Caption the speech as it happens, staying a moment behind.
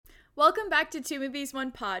Welcome back to Two Movies,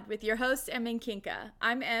 One Pod with your host, Em and Kinka.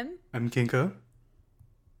 I'm Em. I'm Kinka.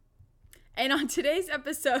 And on today's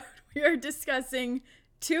episode, we are discussing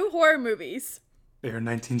two horror movies. They are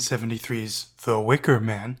 1973's The Wicker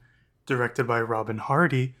Man, directed by Robin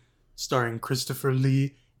Hardy, starring Christopher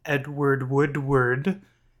Lee, Edward Woodward,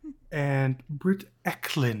 and Britt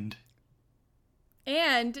Eklund.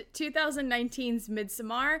 And 2019's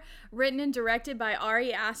Midsommar, written and directed by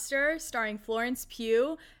Ari Aster, starring Florence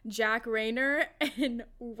Pugh, Jack Rayner, and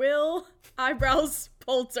Will Eyebrows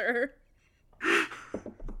Poulter. I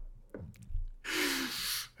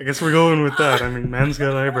guess we're going with that. I mean, man's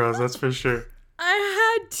got eyebrows, that's for sure.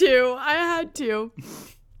 I had to.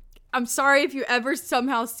 I'm sorry if you ever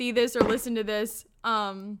somehow see this or listen to this.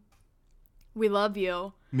 We love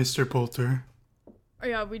you. Mr. Poulter. Oh,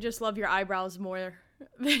 yeah, we just love your eyebrows more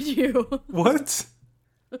than you. What?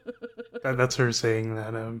 That's her saying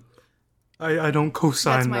that. I don't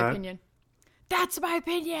co-sign That's my that. opinion. That's my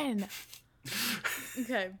opinion.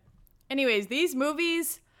 Okay. Anyways, these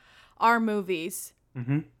movies are movies.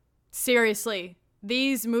 Mm-hmm. Seriously.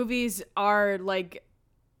 These movies are like...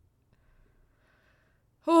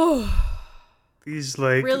 Oh. These,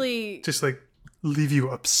 like... Really... Just, like, leave you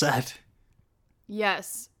upset.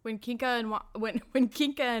 Yes. When Kinka and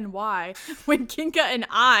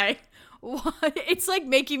I, it's like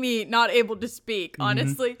making me not able to speak,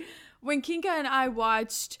 honestly. Mm-hmm. When Kinka and I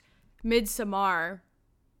watched Midsommar,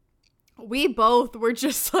 we both were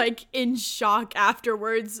just like in shock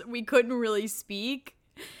afterwards. We couldn't really speak.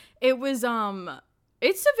 It was,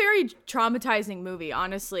 it's a very traumatizing movie,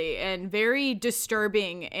 honestly, and very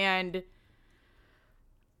disturbing, and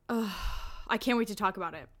I can't wait to talk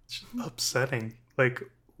about it. It's upsetting. Like,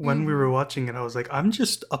 when we were watching it, I was like, I'm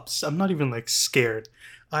just upset. I'm not even, like, scared.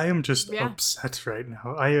 I am just upset right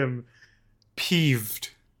now. I am peeved.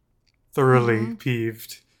 Thoroughly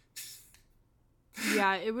peeved.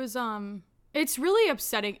 Yeah, it was, it's really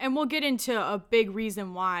upsetting. And we'll get into a big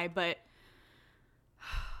reason why, but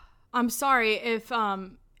I'm sorry. If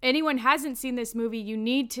anyone hasn't seen this movie, you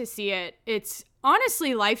need to see it. It's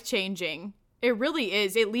honestly life-changing. It really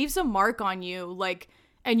is. It leaves a mark on you, like,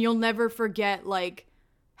 and you'll never forget, like,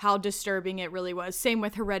 how disturbing it really was. Same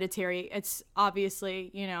with Hereditary. It's obviously,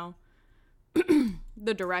 you know,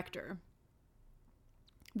 the director.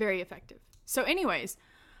 Very effective. So anyways,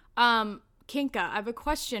 Kinka, I have a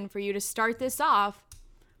question for you to start this off.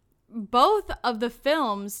 Both of the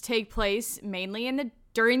films take place mainly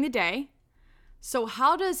during the day. So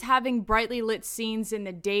how does having brightly lit scenes in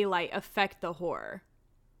the daylight affect the horror?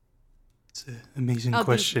 It's an amazing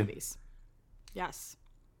question. These movies? Yes.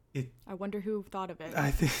 I wonder who thought of it.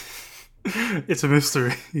 I think it's a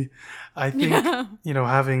mystery. I think, you know,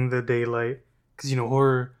 having the daylight, because, you know,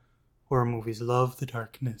 horror movies love the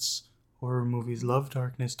darkness. Horror movies love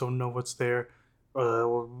darkness, don't know what's there.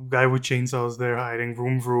 Guy with chainsaws there hiding,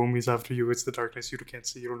 vroom vroom, he's after you, it's the darkness, you can't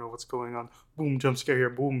see, you don't know what's going on. Boom, jump scare here,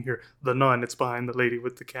 boom, here. The nun, it's behind the lady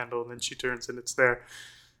with the candle, and then she turns and it's there.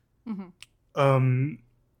 Mm-hmm.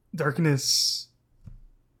 Darkness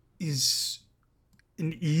is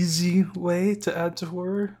an easy way to add to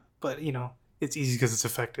horror, but, you know, it's easy because it's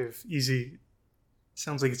effective. Easy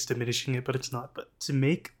sounds like it's diminishing it, but it's not. But to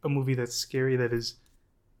make a movie that's scary that is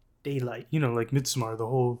daylight, you know, like Midsommar, the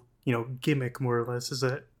whole, you know, gimmick more or less is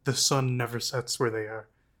that the sun never sets where they are.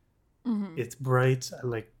 Mm-hmm. It's bright at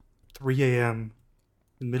like 3 a.m.,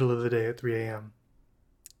 the middle of the day at 3 a.m.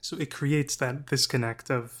 So it creates that disconnect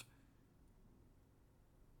of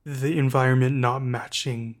the environment not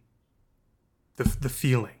matching the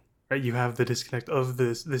feeling, right? You have the disconnect of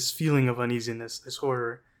this feeling of uneasiness, this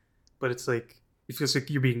horror, but it's like it feels like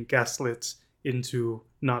you're being gaslit into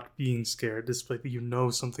not being scared, despite that you know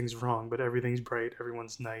something's wrong, but everything's bright,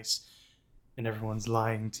 everyone's nice, and everyone's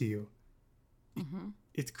lying to you. Mm-hmm.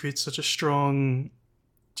 It creates such a strong,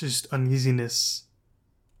 just uneasiness.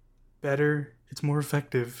 Better, it's more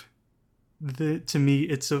effective. To me,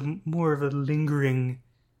 it's more of a lingering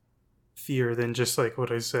fear than just like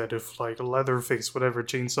what I said, if like Leatherface, whatever,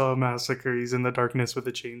 Chainsaw Massacre, he's in the darkness with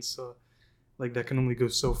a chainsaw. Like, that can only go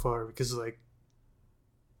so far, because like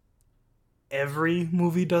every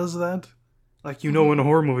movie does that. Like, you know, in a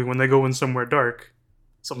horror movie, when they go in somewhere dark,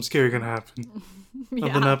 something scary gonna happen.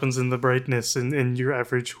 Nothing happens in the brightness in your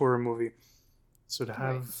average horror movie. So to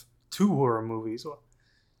have two horror movies, well,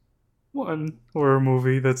 one horror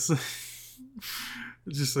movie that's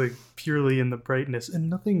just like purely in the brightness, and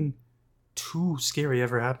nothing too scary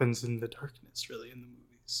ever happens in the darkness, really, in the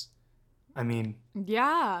movies. I mean,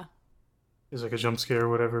 yeah, there's like a jump scare or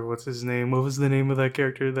whatever. What's his name? What was the name of that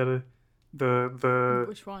character that the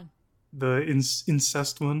which one? The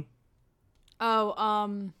incest one?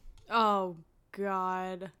 Oh, Oh,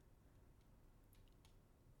 God.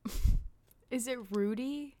 Is it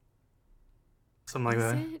Rudy? Something like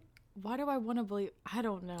that. It? Why do I want to believe? I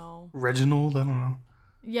don't know. Reginald? I don't know.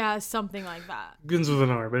 Yeah, something like that. Begins with an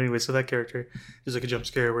R. But anyway, so that character, there's like a jump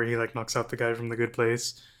scare where he like knocks out the guy from The Good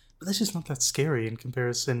Place. But that's just not that scary in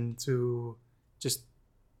comparison to just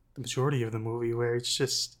the majority of the movie, where it's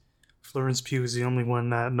just Florence Pugh is the only one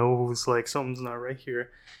that knows like something's not right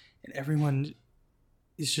here. And everyone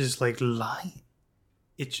is just like lying.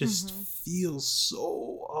 It just feels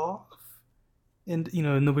so off. And, you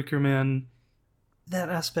know, in The Wicker Man, that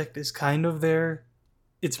aspect is kind of there.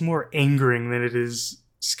 It's more angering than it is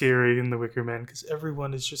scary in The Wicker Man, because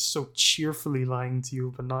everyone is just so cheerfully lying to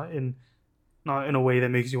you, but not in a way that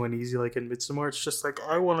makes you uneasy like in Midsommar. It's just like,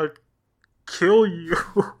 I want to kill you.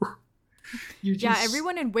 Yeah,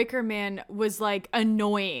 everyone in Wicker Man was like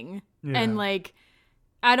annoying and like,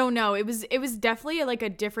 I don't know. It was definitely like a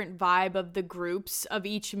different vibe of the groups of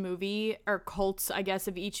each movie, or cults, I guess,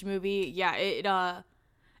 of each movie. Yeah,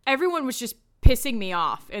 everyone was just pissing me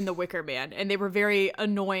off in The Wicker Man, and they were very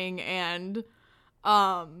annoying and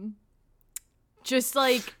just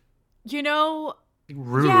like, you know,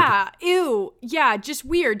 rude. Yeah, ew. Yeah, just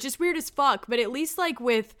weird as fuck. But at least like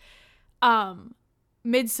with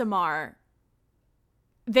Midsommar,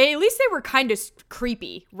 they were kind of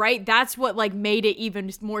creepy, right? That's what like made it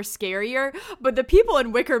even more scarier. But the people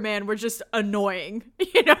in Wicker Man were just annoying,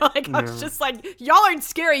 you know. Like I was just like, y'all aren't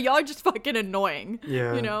scary, y'all are just fucking annoying.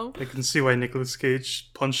 Yeah, you know. I can see why Nicolas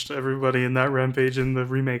Cage punched everybody in that Rampage in the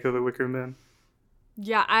remake of The Wicker Man.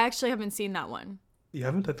 Yeah, I actually haven't seen that one. You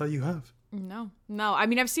haven't? I thought you have. No. I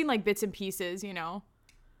mean, I've seen like bits and pieces, you know.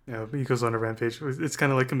 Yeah, but he goes on a rampage. It's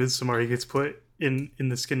kind of like a Midsommar. He gets put in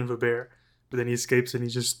the skin of a bear. But then he escapes and he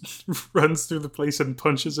just runs through the place and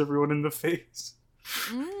punches everyone in the face.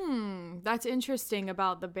 That's interesting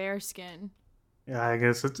about the bear skin. Yeah, I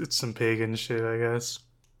guess it's some pagan shit, I guess.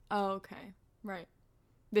 Oh, okay. Right.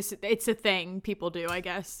 It's a thing people do, I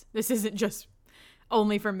guess. This isn't just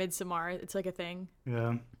only for Midsommar. It's like a thing.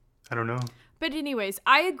 Yeah. I don't know. But anyways,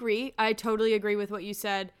 I agree. I totally agree with what you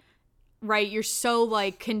said. Right, you're so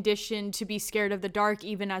like conditioned to be scared of the dark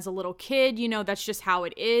even as a little kid, you know, that's just how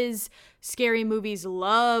it is. Scary movies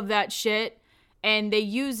love that shit and they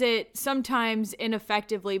use it sometimes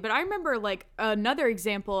ineffectively. But I remember like another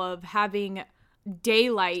example of having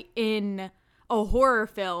daylight in a horror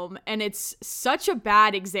film, and it's such a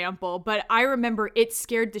bad example, but I remember it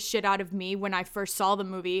scared the shit out of me when I first saw the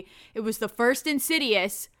movie. It was the first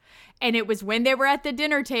Insidious. And it was when they were at the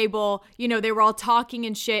dinner table, you know, they were all talking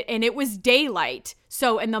and shit, and it was daylight.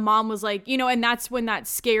 So, and the mom was like, you know, and that's when that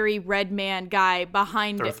scary red man guy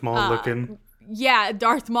behind Darth Maul looking. Yeah,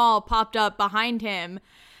 Darth Maul popped up behind him.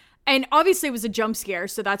 And obviously it was a jump scare,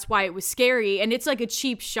 so that's why it was scary. And it's like a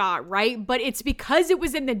cheap shot, right? But it's because it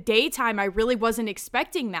was in the daytime, I really wasn't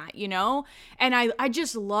expecting that, you know? And I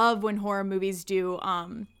just love when horror movies do,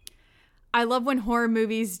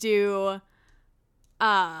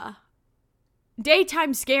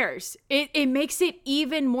 daytime scares. It makes it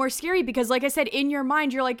even more scary because, like I said, in your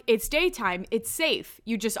mind you're like, it's daytime, it's safe,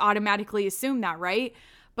 you just automatically assume that, right?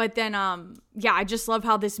 But then I just love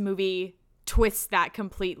how this movie twists that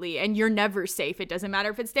completely, and you're never safe. It doesn't matter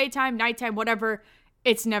if it's daytime, nighttime, whatever,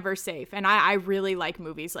 it's never safe. And I really like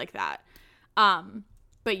movies like that.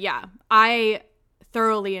 But yeah, I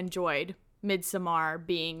thoroughly enjoyed Midsommar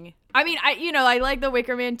being, I mean, I like The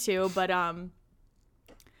Wicker Man too, but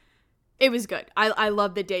it was good. I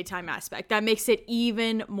love the daytime aspect. That makes it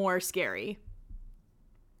even more scary.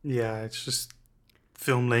 Yeah, it's just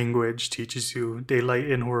film language teaches you daylight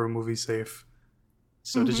in horror movie safe.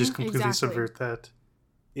 So to just completely subvert that,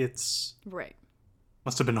 it's right.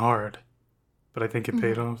 Must have been hard, but I think it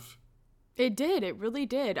paid off. It did. It really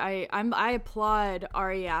did. I applaud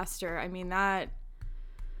Ari Aster. I mean that.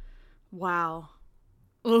 Wow.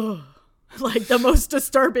 Ugh. Like the most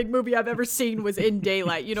disturbing movie I've ever seen was in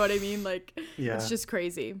daylight. You know what I mean? Like, yeah. It's just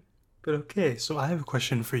crazy. But okay, so I have a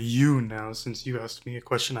question for you now. Since you asked me a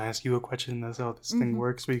question, I ask you a question. That's how this thing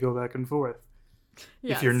works. We go back and forth.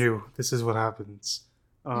 Yes. If you're new, this is what happens.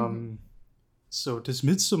 So does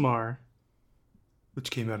Midsommar,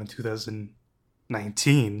 which came out in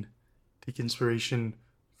 2019, take inspiration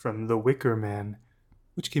from The Wicker Man,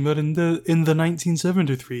 which came out in the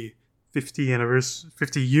 1973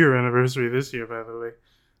 50-year anniversary this year, by the way.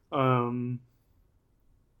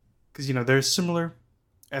 Because, you know, they're similar,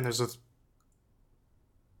 and there's a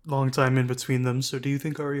long time in between them. So do you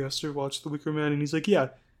think Ari Aster watched The Wicker Man and he's like, yeah,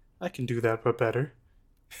 I can do that, but better?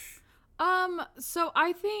 So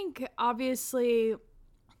I think, obviously,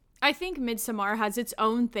 Midsommar has its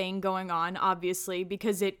own thing going on, obviously,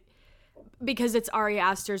 because it because it's Ari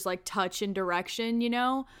Aster's like touch and direction, you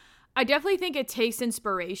know? I definitely think it takes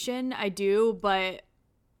inspiration. I do, but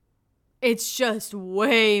it's just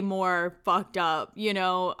way more fucked up, you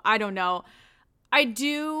know? I don't know. I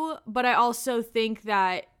do, but I also think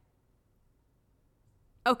that,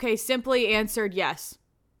 okay, simply answered yes.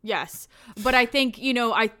 Yes. But I think, you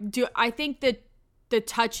know, I think that the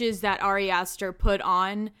touches that Ari Aster put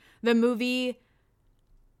on the movie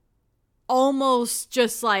almost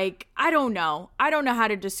just like, I don't know how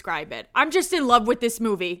to describe it. I'm just in love with this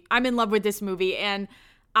movie. I'm in love with this movie, and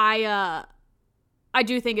I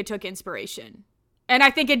do think it took inspiration. And I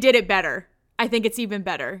think it did it better. I think it's even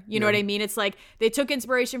better. You know what I mean? It's like they took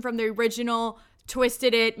inspiration from the original,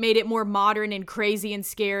 twisted it, made it more modern and crazy and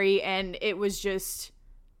scary, and it was just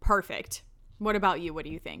perfect. What about you? What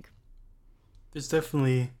do you think? There's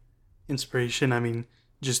definitely inspiration. I mean,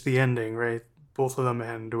 just the ending, right? Both of them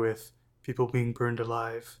end with people being burned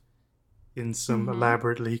alive in some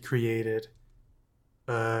elaborately created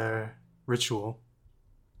ritual.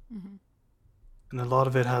 Mm-hmm. And a lot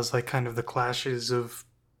of it has like kind of the clashes of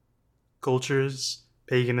cultures,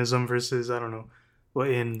 paganism versus, I don't know, well,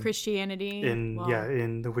 in Christianity. In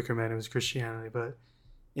the Wicker Man it was Christianity, but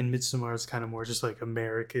in Midsommar it's kind of more just like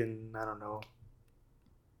American, I don't know,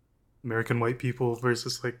 American white people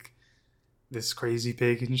versus like this crazy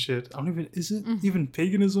pagan shit. I don't even, is it even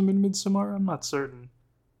paganism in Midsommar? I'm not certain.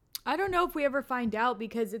 I don't know if we ever find out,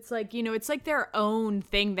 because it's like, you know, it's like their own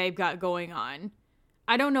thing they've got going on.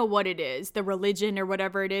 I don't know what it is, the religion or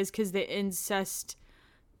whatever it is, because the incest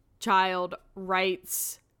child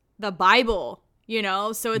writes the Bible, you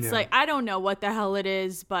know? So it's like, I don't know what the hell it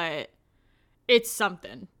is, but it's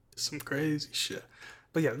something. Some crazy shit.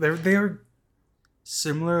 But yeah, they are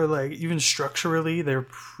similar, like even structurally, they're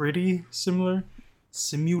pretty similar.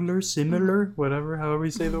 Similar, whatever, however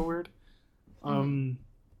you say the word.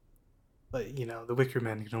 But you know, the Wicker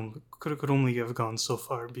Man could only have gone so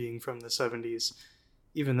far, being from the 70s.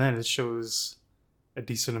 Even then, it shows a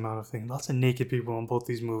decent amount of things. Lots of naked people in both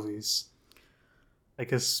these movies. I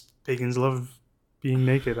guess pagans love being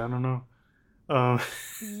naked. I don't know.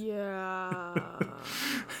 Yeah.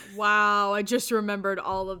 Wow, I just remembered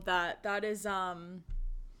all of that. That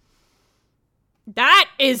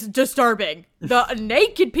is disturbing. The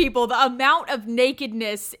naked people, the amount of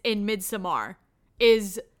nakedness in Midsommar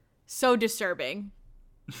is so disturbing.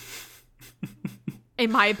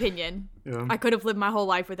 In my opinion. Yeah. I could have lived my whole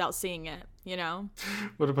life without seeing it, you know?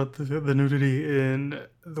 What about the nudity in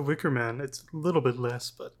The Wicker Man? It's a little bit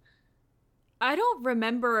less, but I don't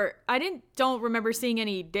remember seeing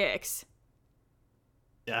any dicks.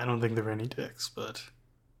 Yeah, I don't think there were any dicks, but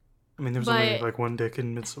I mean, there was only like one dick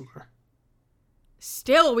in Midsommar.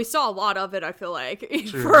 Still, we saw a lot of it, I feel like,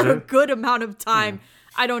 for a good amount of time.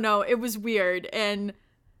 Yeah. I don't know. It was weird. And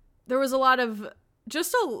there was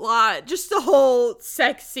just the whole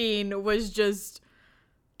sex scene was just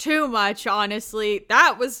too much, honestly.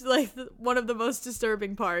 That was like one of the most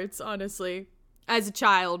disturbing parts, honestly. As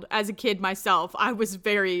a kid myself, I was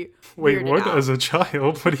very Wait, what? Out. As a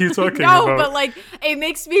child? What are you talking about? No, but like, it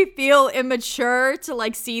makes me feel immature to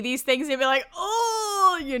like see these things and be like,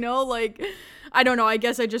 oh, you know, like, I don't know. I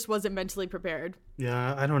guess I just wasn't mentally prepared.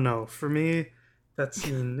 Yeah, I don't know. For me, that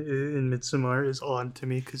scene in Midsommar is odd to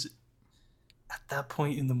me because at that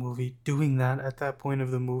point in the movie, doing that at that point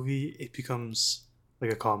of the movie, it becomes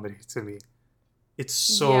like a comedy to me. It's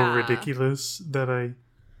so ridiculous that I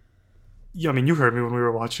mean, you heard me when we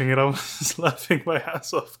were watching it. I was laughing my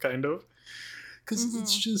ass off, kind of. Because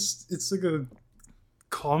it's like a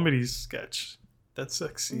comedy sketch. That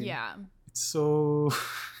sex scene. Yeah. It's so...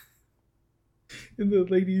 and the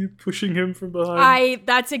lady pushing him from behind.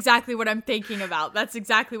 That's exactly what I'm thinking about.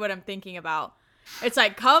 It's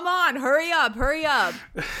like, come on, hurry up.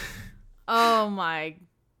 Oh my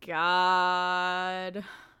God.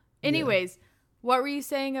 Anyways, what were you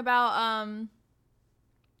saying about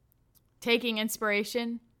taking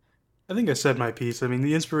inspiration? I think I said my piece. I mean,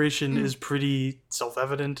 the inspiration is pretty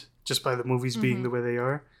self-evident just by the movies being the way they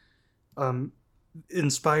are.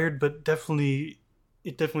 Inspired, but it definitely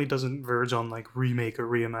doesn't verge on like remake or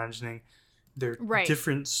reimagining. They're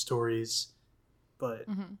different stories, but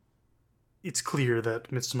it's clear that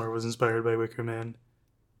Midsommar was inspired by Wicker Man.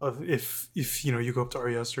 If you know, you go up to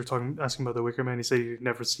Ari Aster asking about the Wicker Man, he said he'd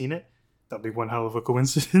never seen it. That'd be one hell of a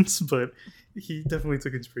coincidence, but he definitely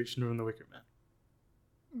took inspiration from the Wicker Man.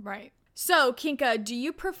 Right. So, Kinka, do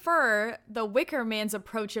you prefer the Wicker Man's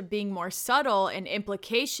approach of being more subtle and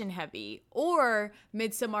implication heavy, or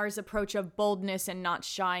Midsommar's approach of boldness and not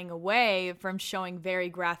shying away from showing very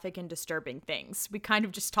graphic and disturbing things? We kind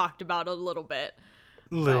of just talked about it a little bit.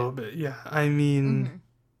 A little bit, yeah. I mean,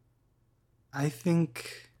 I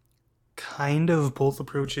think kind of both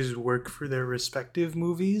approaches work for their respective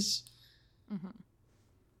movies.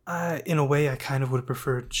 Hmm. In a way, I kind of would have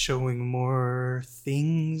preferred showing more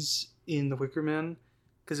things in The Wicker Man,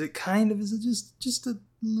 because it kind of is just a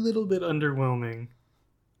little bit underwhelming.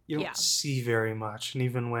 You Yeah. don't see very much, and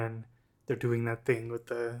even when they're doing that thing with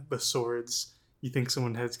the swords, you think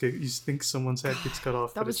someone's head gets cut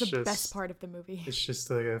off, That but was the best part of the movie. it's just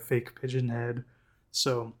like a fake pigeon head.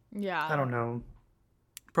 So I Yeah, don't know,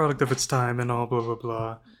 product of its time and all blah blah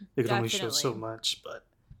blah. They could only show so definitely. much, but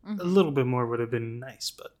a Hmm. little bit more would have been nice.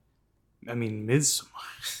 But I mean,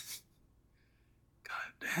 Midsommar.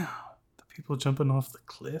 God damn, the people jumping off the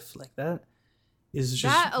cliff like that is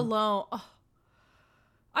just That alone, oh,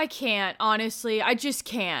 I can't, honestly. I just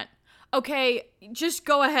can't. Okay, just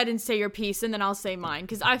go ahead and say your piece and then I'll say mine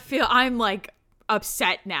because I feel I'm like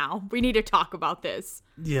upset now. We need to talk about this.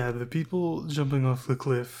 yeah. The people jumping off the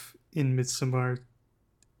cliff in Midsommar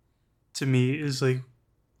to me is like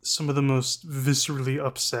some of the most viscerally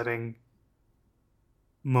upsetting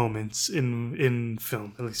moments in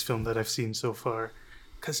film, at least film that I've seen so far,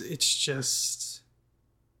 because it just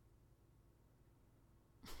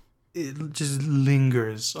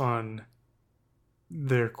lingers on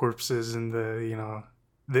their corpses and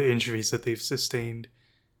the injuries that they've sustained,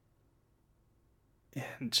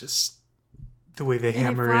 and just the way they And it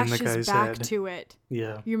hammer in the flashes guy's back head. to it.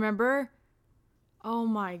 Yeah. You remember? Oh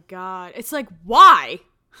my god. It's like, why?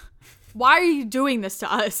 Why are you doing this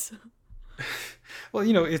to us? Well,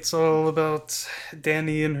 it's all about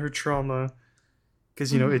Danny and her trauma,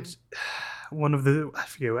 because Hmm. it's one of the I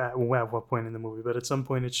forget at what point in the movie, but at some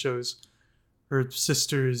point it shows her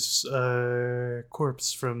sister's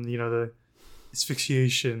corpse from the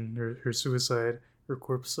asphyxiation or her suicide. Her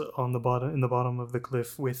corpse on the bottom in the bottom of the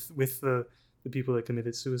cliff with the people that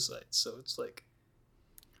committed suicide. So it's like,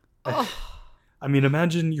 Oh. I mean,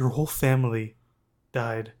 imagine your whole family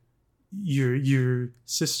died. Your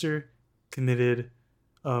sister committed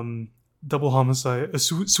double homicide,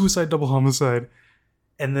 suicide double homicide,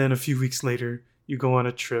 and then a few weeks later you go on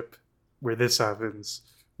a trip where this happens,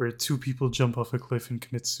 where two people jump off a cliff and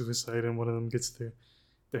commit suicide, and one of them gets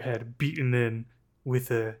their head beaten in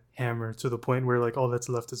with a hammer to the point where like all that's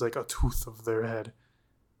left is like a tooth of their head.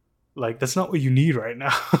 Like that's not what you need right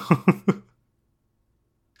now.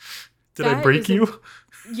 Did I That break is you?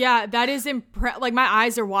 Yeah, that is like my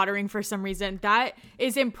eyes are watering for some reason. That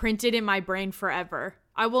is imprinted in my brain forever.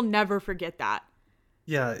 I will never forget that.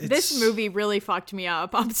 Yeah, This it's movie really fucked me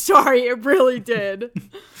up. I'm sorry, it really did.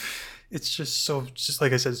 it's just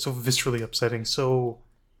like I said, so viscerally upsetting. So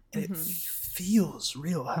and it Hmm. feels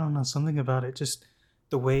real. I don't know, something about it. Just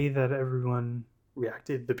the way that everyone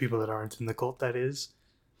reacted, the people that aren't in the cult, that is.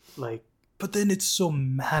 Like, but then it's so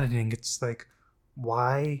maddening. It's like,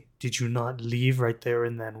 why did you not leave right there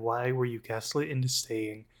and then? Why were you gaslit into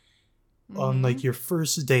staying? On Hmm. like your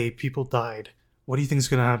first day, people died. What do you think is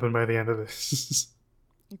gonna happen by the end of this?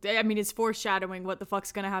 I mean, it's foreshadowing what the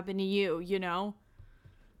fuck's gonna happen to you, you know?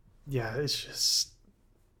 Yeah, it's just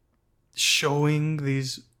showing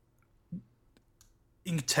these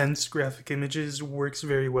intense graphic images works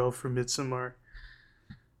very well for Midsommar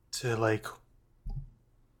to like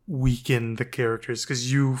weaken the characters,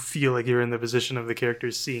 because you feel like you're in the position of the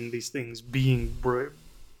characters seeing these things being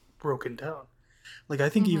broken down. Like I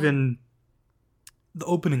think Hmm. even the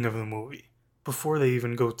opening of the movie, before they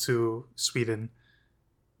even go to Sweden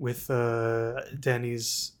with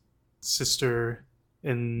Danny's sister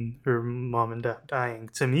and her mom and dad dying,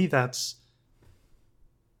 to me that's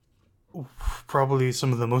probably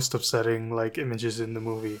some of the most upsetting like images in the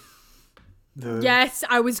movie. The Yes,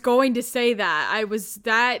 I was going to say that.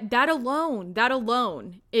 That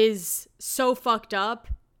alone is so fucked up.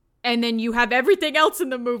 And then you have everything else in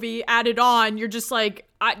the movie added on. You're just like,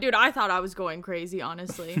 dude, I thought I was going crazy,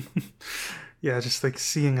 honestly. yeah, just like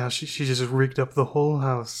seeing how she just rigged up the whole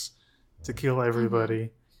house to kill Hmm. everybody.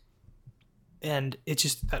 And it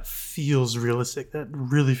just that feels realistic. That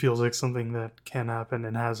really feels like something that can happen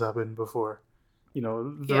and has happened before. The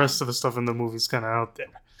Yeah. rest of the stuff in the movie's kind of out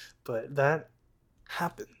there, but that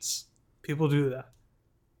happens. People do that,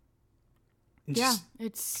 and Yeah. just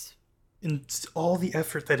It's. and all the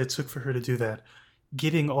effort that it took for her to do that,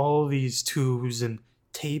 getting all these tubes and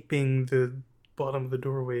taping the bottom of the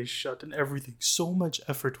doorway shut and everything. So much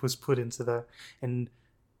effort was put into that, and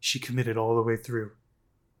she committed all the way through.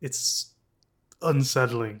 It's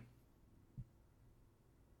unsettling.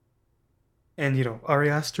 And Ari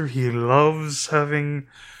Aster, he loves having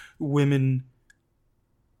women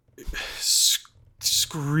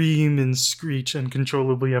scream and screech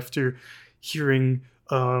uncontrollably after hearing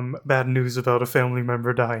bad news about a family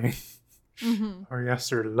member dying. Ari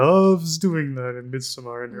Aster loves doing that in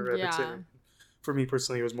Midsommar and Hereditary. Yeah. For me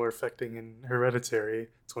personally, it was more affecting in Hereditary.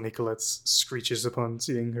 Toni Collette screeches upon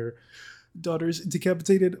seeing her daughter's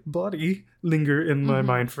decapitated body linger in my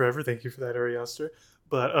mind forever. Thank you for that, Ari Aster.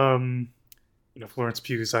 But Florence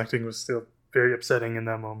Pugh's acting was still very upsetting in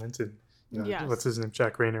that moment, and Yes. what's his name,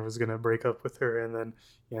 Jack Rayner, was gonna break up with her, and then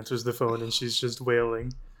he answers the phone and she's just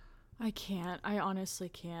wailing. I can't. I honestly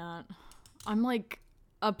can't. I'm like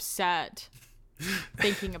upset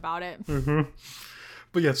thinking about it.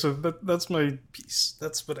 But yeah, so that's my piece.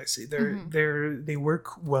 That's what I see. They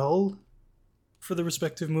work well for the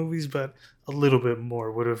respective movies, but a little bit more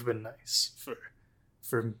would have been nice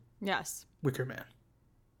for Yes. Wicker Man.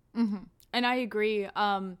 And I agree.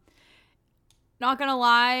 Not gonna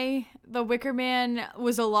lie, the Wicker Man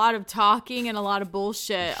was a lot of talking and a lot of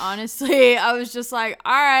bullshit. Honestly, I was just like,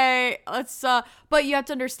 all right, let's. But you have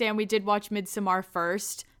to understand, we did watch Midsommar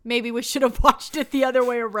first. Maybe we should have watched it the other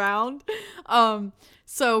way around.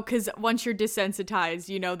 So, because once you're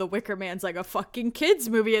desensitized, the Wicker Man's like a fucking kids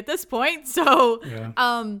movie at this point. So,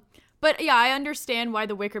 Yeah. But yeah, I understand why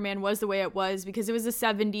the Wicker Man was the way it was, because it was the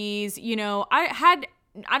 70s.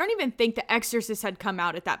 I don't even think The Exorcist had come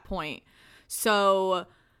out at that point. So,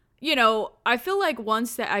 I feel like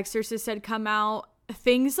once The Exorcist had come out,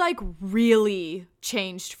 things like really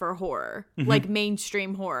changed for horror, like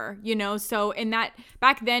mainstream horror, So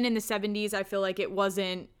back then in the 70s, I feel like it was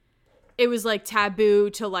like taboo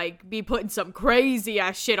to like be putting some crazy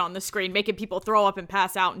ass shit on the screen, making people throw up and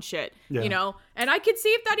pass out and shit, And I could see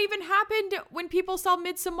if that even happened when people saw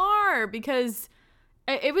Midsommar, because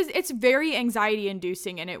it's very anxiety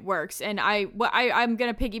inducing and it works. And I'm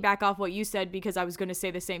going to piggyback off what you said, because I was going to say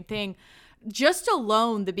the same thing. Just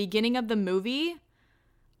alone, the beginning of the movie,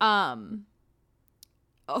 I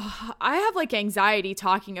have like anxiety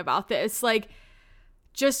talking about this. Like,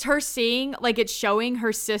 just her seeing, like, it's showing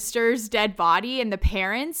her sister's dead body and the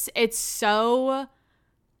parents. It's so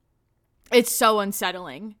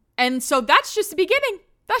unsettling. And so that's just the beginning.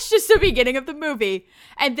 That's just the beginning of the movie.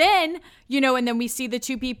 And then, and then we see the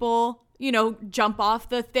two people, jump off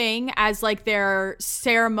the thing as like their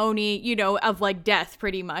ceremony, of like death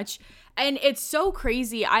pretty much. And it's so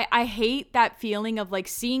crazy. I hate that feeling of like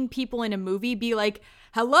seeing people in a movie be like,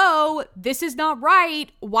 hello, this is not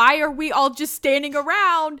right. Why are we all just standing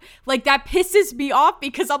around? Like, that pisses me off,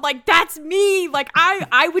 because I'm like, that's me. Like,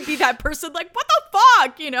 I would be that person. Like, what the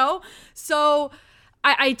fuck, So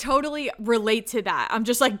I totally relate to that. I'm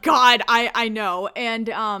just like, God, I know. And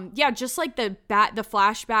just like the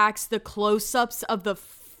flashbacks, the close-ups of the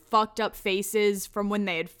fucked up faces from when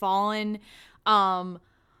they had fallen. Just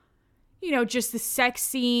the sex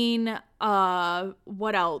scene.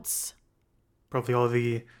 What else? Probably all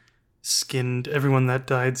the everyone that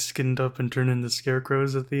died skinned up and turned into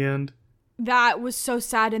scarecrows at the end. That was so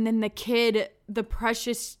sad. And then the kid, the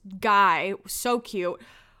precious guy, so cute.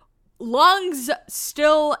 Lungs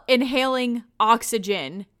still inhaling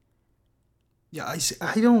oxygen. Yeah,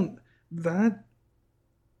 that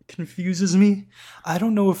confuses me. I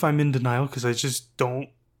don't know if I'm in denial, because I just don't.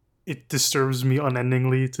 It disturbs me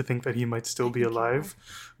unendingly to think that he might still be alive.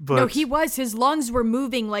 But no, he was. His lungs were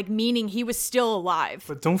moving, like, meaning he was still alive.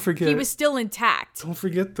 But don't forget, he was still intact. Don't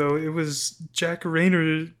forget, though, it was Jack Rayner.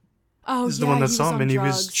 Is the one that saw him, and he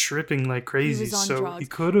was tripping like crazy. So he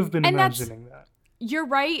could have been imagining that. You're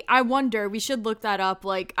right. I wonder. We should look that up.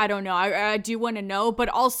 Like, I don't know. I do want to know. But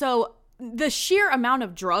also, the sheer amount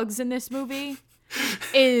of drugs in this movie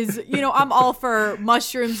is, I'm all for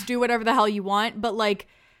mushrooms, do whatever the hell you want. But, like,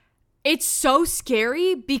 it's so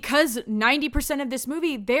scary, because 90% of this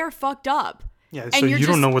movie, they're fucked up. Yeah, so you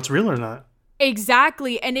don't know what's real or not.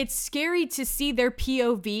 Exactly. And it's scary to see their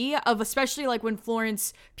POV of, especially like when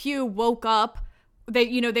Florence Pugh woke up.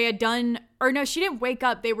 They had done, or no, she didn't wake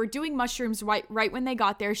up. They were doing mushrooms right when they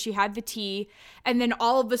got there. She had the tea. And then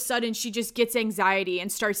all of a sudden she just gets anxiety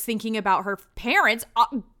and starts thinking about her parents.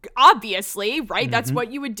 Obviously, right? That's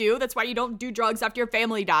what you would do. That's why you don't do drugs after your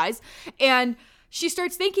family dies. And she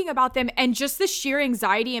starts thinking about them, and just the sheer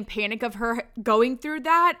anxiety and panic of her going through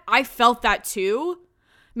that. I felt that too.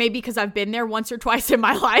 Maybe because I've been there once or twice in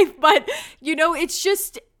my life, but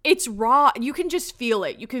it's raw. You can just feel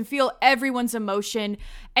it. You can feel everyone's emotion.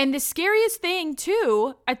 And the scariest thing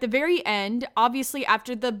too, at the very end, obviously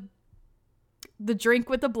after the drink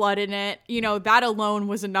with the blood in it, that alone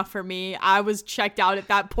was enough for me. I was checked out at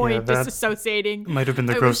that point, disassociating. Might have been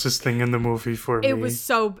the grossest thing in the movie for me. It was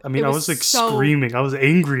so... I mean, I was like screaming. I was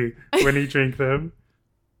angry when he drank them.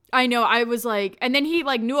 I know. I was like... And then he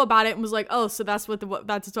like knew about it and was like, oh, so that's what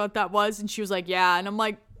that was? And she was like, yeah. And I'm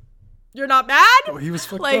like, you're not mad? Oh, he was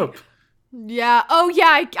fucked up. Yeah. Oh,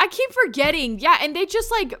 yeah. I keep forgetting. Yeah. And they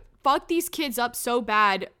just like fuck these kids up so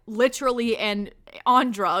bad, literally, and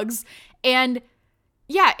on drugs. And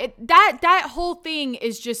yeah, that whole thing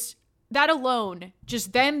is just, that alone,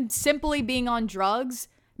 just them simply being on drugs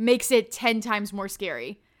makes it 10 times more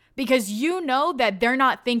scary. Because you know that they're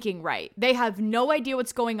not thinking right. They have no idea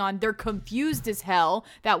what's going on. They're confused as hell.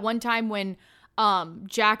 That one time when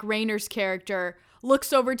Jack Rayner's character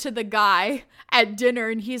looks over to the guy at dinner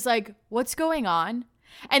and he's like, "What's going on?"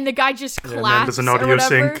 And the guy just claps. And there's an audio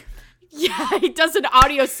sync. Yeah, he does an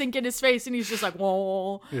audio sync in his face and he's just like,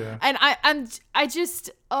 "Whoa." Yeah. And I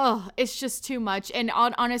just, it's just too much. And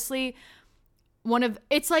honestly,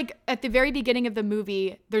 it's like at the very beginning of the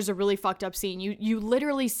movie, there's a really fucked up scene. You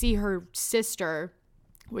literally see her sister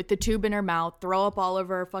with the tube in her mouth throw up all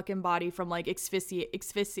over her fucking body from like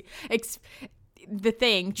the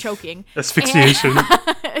thing choking. Asphyxiation.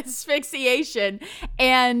 Asphyxiation.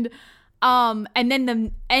 And then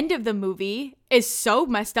the end of the movie is so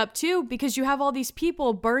messed up too, because you have all these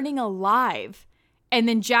people burning alive, and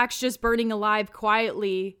then Jack's just burning alive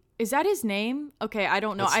quietly. Is that his name? Okay, I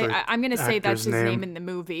don't know. I'm going to say that's his name in the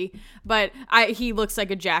movie. But he looks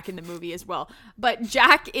like a Jack in the movie as well. But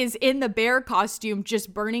Jack is in the bear costume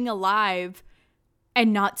just burning alive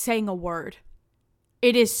and not saying a word.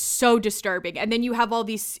 It is so disturbing. And then you have all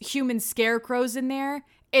these human scarecrows in there.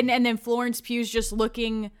 And then Florence Pugh's just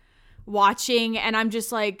watching. And I'm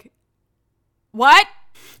just like, what?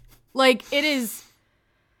 Like, it is...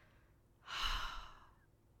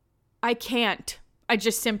 I can't. I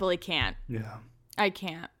just simply can't. Yeah. I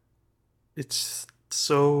can't. It's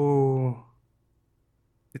so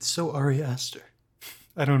Ari Aster.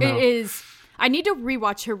 I don't know. It is. I need to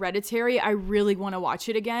rewatch Hereditary. I really want to watch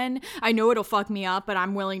it again. I know it'll fuck me up, but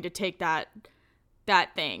I'm willing to take that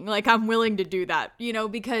thing. Like, I'm willing to do that,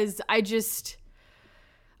 because I just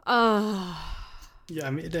yeah,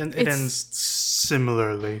 I mean, it ends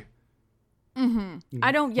similarly. Mm-hmm.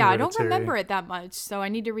 I don't remember it that much, so I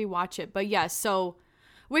need to rewatch it. But yeah, so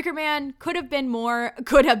Wicker Man could have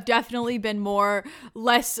definitely been more,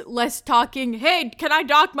 less talking. Hey, can I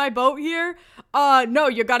dock my boat here? No,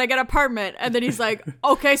 you gotta get a permit. And then he's like,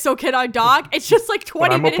 okay, so can I dock? It's just like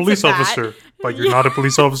 20 minutes. I'm a police officer, but you're not a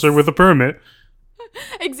police officer with a permit.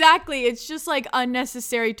 Exactly. It's just like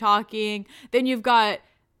unnecessary talking. Then you've got,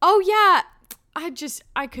 oh yeah,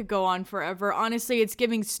 I could go on forever. Honestly, it's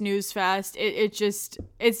giving snooze fest. It's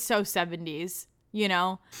so 70s,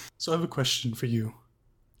 So I have a question for you.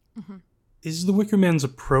 Mm-hmm. Is the Wicker Man's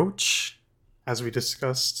approach, as we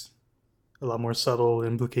discussed, a lot more subtle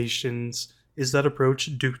implications? Is that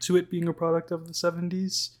approach due to it being a product of the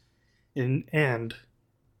 70s? And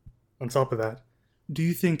on top of that, do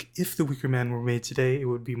you think if the Wicker Man were made today, it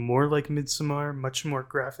would be more like Midsommar, much more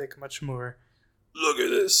graphic, much more, look at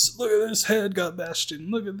this head got bashed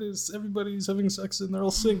in, look at this, everybody's having sex and they're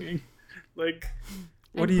all singing. Like,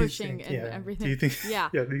 what do you think? And everything. Do you think? Yeah.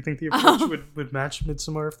 Yeah. Do you think the approach would match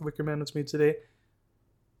Midsommar if the Wicker Man was made today?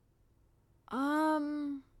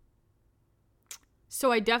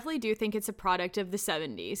 So I definitely do think it's a product of the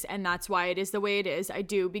 70s, and that's why it is the way it is. I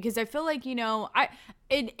do, because I feel like,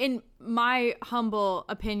 in my humble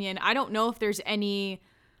opinion, I don't know if there's any,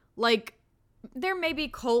 like, there may be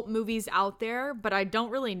cult movies out there, but I don't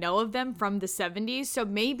really know of them from the 70s. So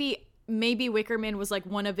maybe Wicker Man was like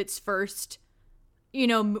one of its first,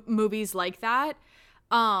 movies like that.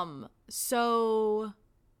 So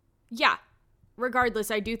yeah, regardless,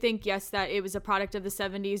 I do think, yes, that it was a product of the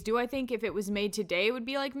 70s. Do I think if it was made today, it would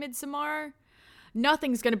be like Midsommar?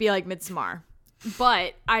 Nothing's going to be like Midsommar.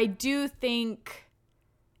 But I do think,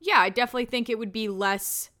 yeah, I definitely think it would be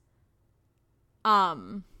less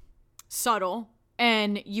subtle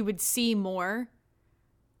and you would see more.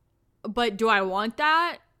 But do I want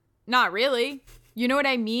that? Not really. You know what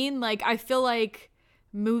I mean? Like, I feel like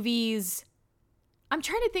movies, I'm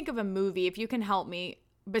trying to think of a movie, if you can help me,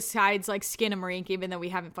 besides like Skinamarink, even though we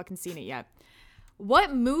haven't fucking seen it yet.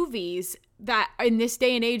 What movies that in this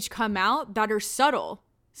day and age come out that are subtle?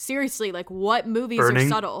 Seriously, like what movies Burning. Are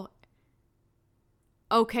subtle?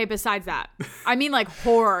 Okay, besides that. I mean like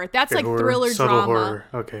horror. That's like horror, thriller subtle drama. Horror.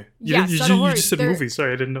 Okay. You just said movies.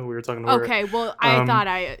 Sorry, I didn't know we were talking horror. Okay, well, I thought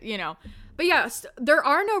But yeah, there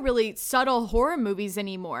are no really subtle horror movies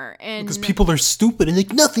anymore. And because people are stupid and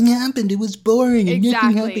like, nothing happened. It was boring and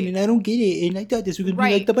exactly. Nothing happened and I don't get it. And I thought this was going to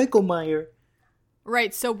be like the Michael Meyer.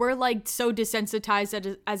 Right. So we're like so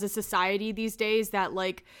desensitized as a society these days that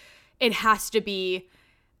like it has to be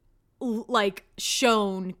like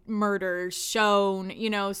shown murders, shown,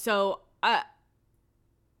 so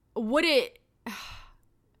would it...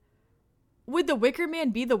 would the Wicker Man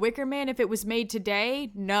be the Wicker Man if it was made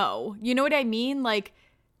today? No. You know what I mean? Like,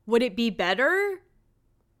 would it be better?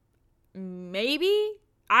 Maybe.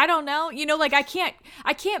 I don't know. You know, like I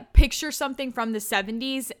can't picture something from the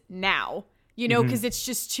 70s now, you know, because it's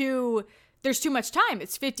just there's too much time.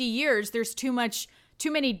 It's 50 years. There's too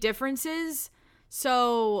many differences.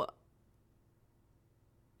 So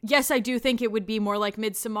yes, I do think it would be more like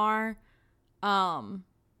Midsommar.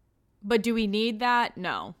 But do we need that?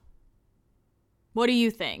 No. What do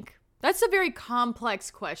you think? That's a very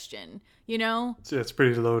complex question, you know? It's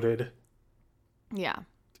pretty loaded. Yeah.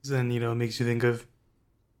 Then, you know, it makes you think of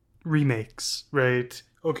remakes, right?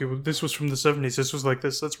 Okay, well, this was from the 70s. This was like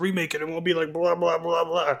this. Let's remake it and we'll be like blah, blah, blah,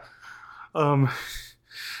 blah.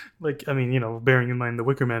 Like, I mean, you know, bearing in mind the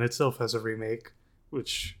Wicker Man itself has a remake,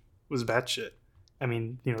 which was batshit. I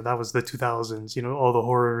mean, you know, that was the 2000s. You know, all the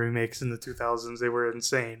horror remakes in the 2000s, they were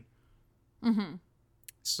insane. Mm-hmm.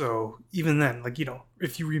 So even then, like, you know,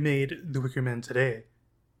 if you remade The Wicker Man today,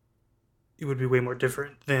 it would be way more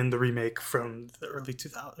different than the remake from the early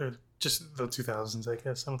 2000s, or just the 2000s, I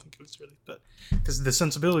guess. I don't think it was really, but because the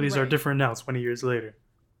sensibilities are different now, 20 years later.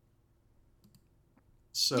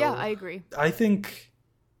 So yeah, I agree. I think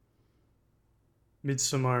The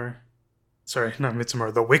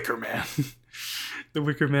Wicker Man, The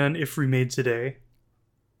Wicker Man, if remade today,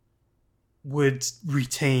 would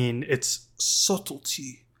retain its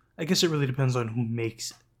subtlety. I guess it really depends on who makes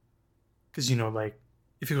it. Because, you know, like,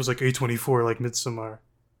 if it was like A24, like Midsommar,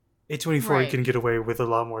 A24 can get away with a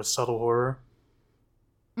lot more subtle horror.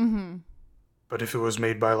 Mm-hmm. But if it was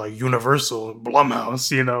made by, like, Universal, Blumhouse,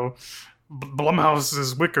 you know,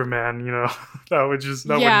 Blumhouse's Wicker Man, you know, that wouldn't be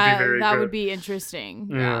very good. That would be interesting.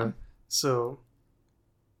 Yeah. So,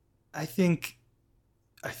 I think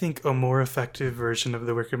a more effective version of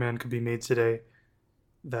the Wicker Man could be made today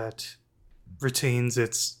that retains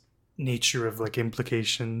its nature of like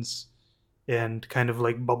implications and kind of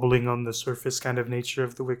like bubbling on the surface kind of nature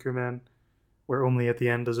of the Wicker Man, where only at the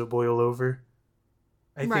end does it boil over.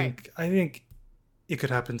 I think it could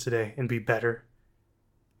happen today and be better.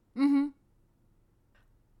 Mm-hmm.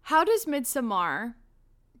 How does Midsommar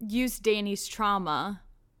use Danny's trauma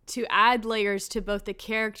to add layers to both the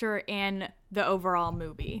character and the overall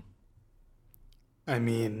movie? I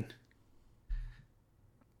mean,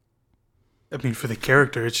 for the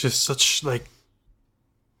character, it's just such like,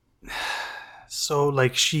 so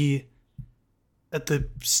like she, at the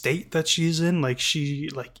state that she's in, like she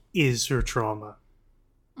like is her trauma.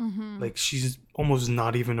 Mm-hmm. Like she's almost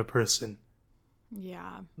not even a person.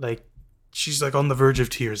 Yeah. Like she's like on the verge of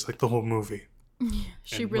tears, like the whole movie.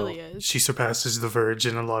 She really is. She surpasses the verge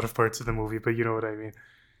in a lot of parts of the movie, but you know what I mean.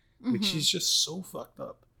 Like, she's just so fucked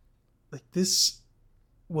up. Like, this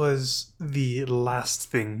was the last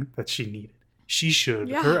thing that she needed.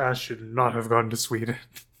 Her ass should not have gone to Sweden.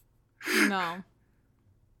 No.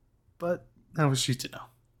 But how was she to know?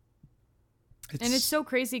 And it's so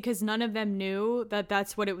crazy because none of them knew that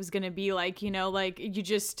that's what it was going to be like, you know? Like, you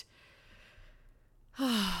just...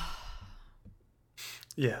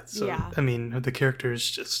 Yeah, so, I mean, the character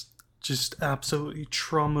is just absolutely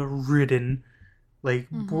trauma-ridden, like,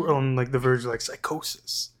 on, like, the verge of, like,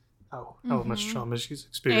 psychosis. How much trauma she's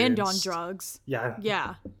experienced. And on drugs. Yeah.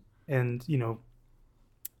 Yeah. And, you know,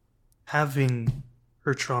 having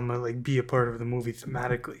her trauma, like, be a part of the movie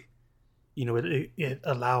thematically, you know, it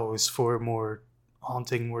allows for more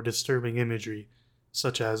haunting, more disturbing imagery,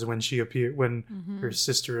 such as when her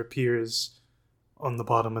sister appears on the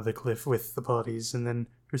bottom of the cliff with the bodies, and then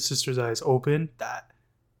her sister's eyes open.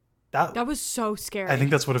 That was so scary. I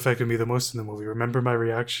think that's what affected me the most in the movie. Remember my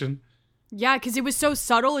reaction? Yeah, because it was so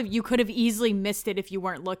subtle. You could have easily missed it if you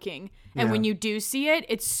weren't looking. And when you do see it,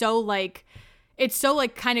 it's so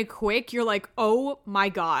kind of quick. You're like, oh my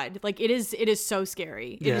God. Like it is so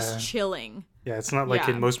scary. It is chilling. Yeah, it's not like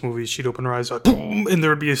in most movies she'd open her eyes like, boom, and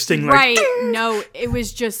there would be a sting like, right. No, it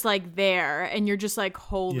was just like there, and you're just like,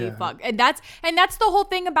 holy fuck. And that's the whole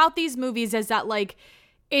thing about these movies is that like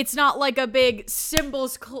it's not like a big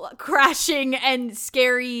cymbals crashing and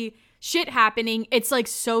scary shit happening. It's like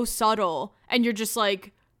so subtle, and you're just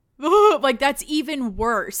like, ugh, like that's even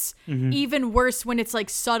worse. Even worse when it's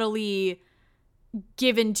like subtly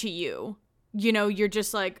given to you. You know, you're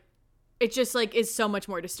just like, it just like is so much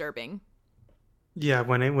more disturbing. Yeah,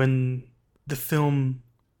 when the film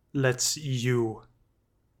lets you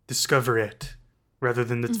discover it rather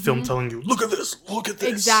than the film telling you, look at this.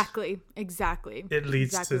 Exactly. It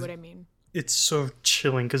leads exactly to what I mean. It's so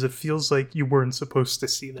chilling because it feels like you weren't supposed to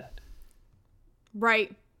see that.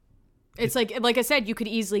 Right. It's like I said, you could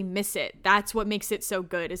easily miss it. That's what makes it so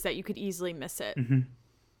good, is that you could easily miss it.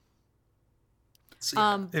 So,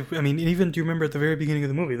 I mean, even do you remember at the very beginning of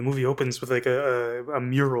the movie? The movie opens with like a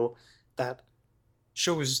mural that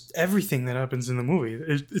shows everything that happens in the movie.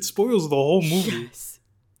 It spoils the whole movie. Yes.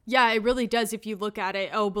 Yeah, it really does if you look at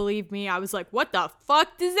it. Oh, believe me, I was like, what the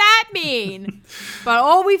fuck does that mean?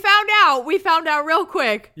 But we found out real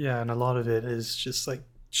quick. Yeah, and a lot of it is just like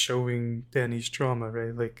showing Danny's trauma,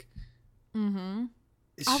 right? Like,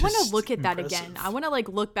 I want to look at that again. I want to like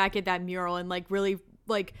look back at that mural and like really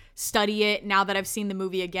like study it now that I've seen the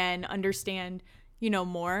movie again, understand,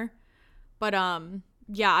 more. But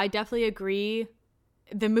yeah, I definitely agree.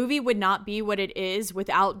 The movie would not be what it is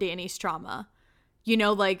without Danny's trauma.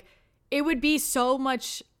 Like it would be so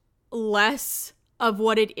much less of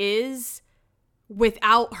what it is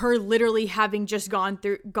without her literally having just gone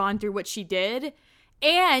through what she did.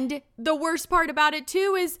 And the worst part about it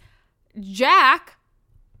too is Jack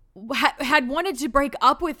had wanted to break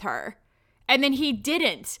up with her, and then he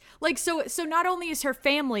didn't. Like, so not only is her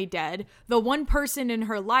family dead, the one person in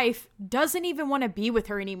her life doesn't even want to be with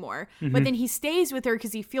her anymore. But then he stays with her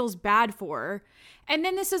because he feels bad for her. And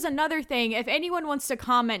then this is another thing. If anyone wants to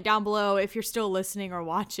comment down below, if you're still listening or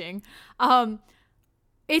watching,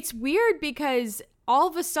 it's weird because all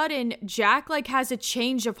of a sudden Jack like has a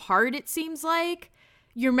change of heart, it seems like.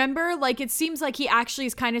 You remember? Like, it seems like he actually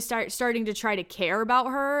is kind of starting to try to care about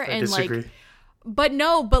her. I disagree. Like,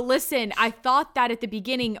 but listen, I thought that at the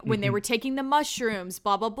beginning when they were taking the mushrooms,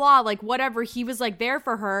 blah, blah, blah, like whatever, he was like there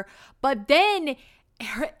for her. But then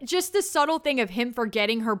just the subtle thing of him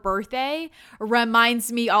forgetting her birthday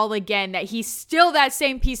reminds me all again that he's still that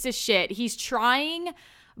same piece of shit. He's trying,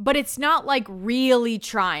 but it's not like really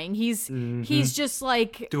trying. He's just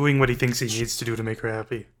like doing what he thinks he needs to do to make her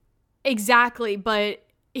happy. Exactly, but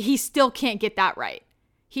he still can't get that right.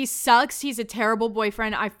 He sucks. He's a terrible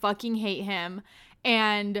boyfriend. I fucking hate him.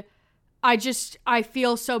 And I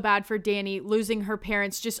feel so bad for Danny losing her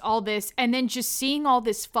parents, just all this. And then just seeing all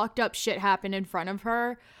this fucked up shit happen in front of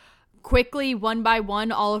her. Quickly, one by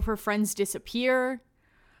one, all of her friends disappear.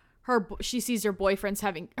 She sees her boyfriend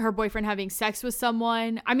having sex with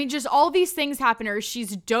someone. I mean, just all these things happen to her.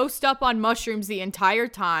 She's dosed up on mushrooms the entire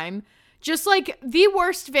time. Just like the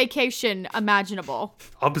worst vacation imaginable.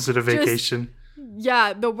 Opposite of vacation.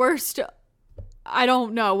 Yeah, the worst. I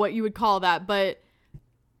don't know what you would call that, but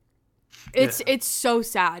it's so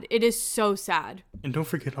sad. It is so sad. And don't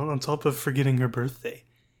forget, on top of forgetting her birthday,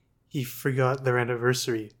 he forgot their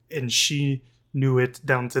anniversary, and she knew it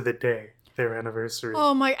down to the day. Their anniversary.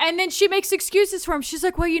 Oh my, and then she makes excuses for him. She's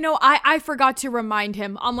like, well, I forgot to remind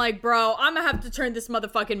him. I'm like, bro, I'm gonna have to turn this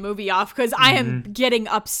motherfucking movie off because I am getting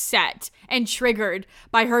upset and triggered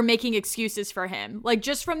by her making excuses for him. Like,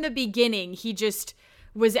 just from the beginning, he just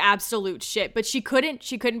was absolute shit. But she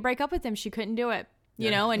couldn't break up with him. She couldn't do it,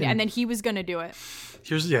 and then he was gonna do it.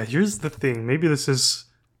 Here's the thing. Maybe this is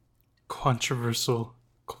controversial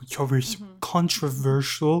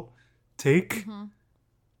take.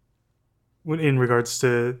 In regards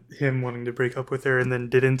to him wanting to break up with her and then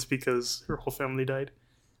didn't because her whole family died.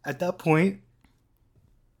 At that point,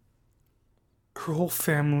 her whole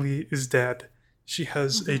family is dead. She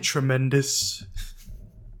has a tremendous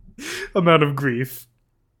amount of grief.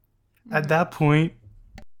 At that point,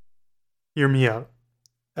 hear me out.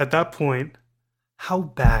 At that point, how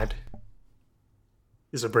bad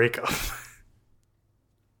is a breakup?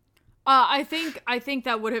 I think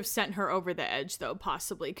that would have sent her over the edge, though,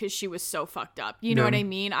 possibly, because she was so fucked up. You know what I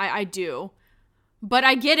mean? I do. But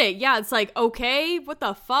I get it. Yeah, it's like, okay, what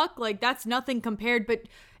the fuck? Like, that's nothing compared. But,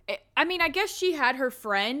 I mean, I guess she had her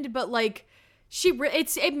friend, but, like,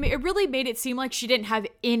 it really made it seem like she didn't have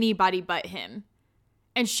anybody but him.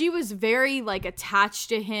 And she was very, like, attached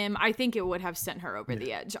to him. I think it would have sent her over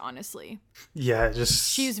the edge, honestly. Yeah,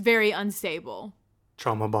 she's very unstable.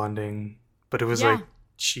 Trauma bonding. But it was like,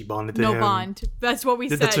 she bonded to him. No bond. That's what we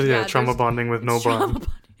said. Trauma bonding with no bond.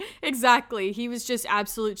 Exactly. He was just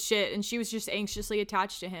absolute shit, and she was just anxiously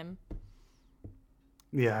attached to him.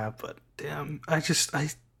 Yeah, but damn,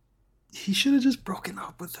 he should have just broken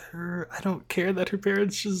up with her. I don't care that her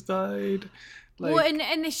parents just died. Like, well,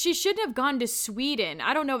 and she shouldn't have gone to Sweden.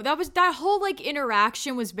 I don't know. That whole like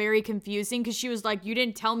interaction was very confusing because she was like, "You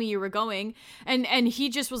didn't tell me you were going," and he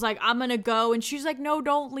just was like, "I'm gonna go," and she's like, "No,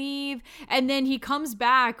 don't leave." And then he comes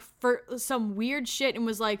back for some weird shit and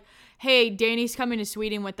was like, "Hey, Danny's coming to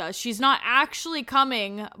Sweden with us. She's not actually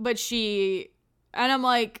coming, but she," and I'm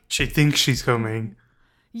like, she thinks she's coming.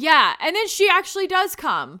 Yeah, and then she actually does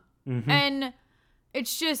come, and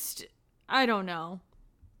it's just, I don't know.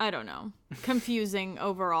 Confusing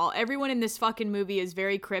overall. Everyone in this fucking movie is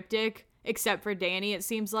very cryptic, except for Danny, it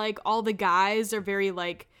seems like. All the guys are very,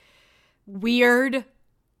 like, weird.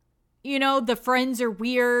 you know, the friends are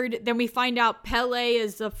weird. Then we find out Pele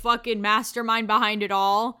is the fucking mastermind behind it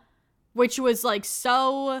all, which was like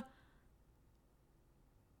so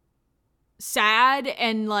sad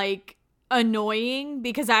and like annoying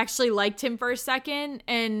because I actually liked him for a second.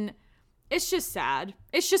 And it's just sad.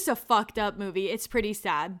 It's just a fucked up movie. It's pretty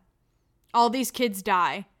sad. All these kids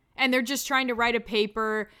die and they're just trying to write a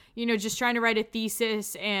paper, you know, just trying to write a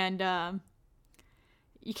thesis, and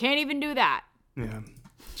you can't even do that. Yeah,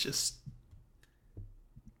 just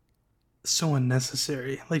so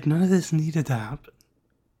unnecessary. Like, none of this needed to happen.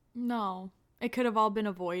 No, it could have all been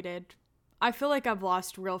avoided. I feel like I've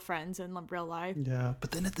lost real friends in real life. Yeah,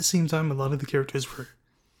 but then at the same time, a lot of the characters were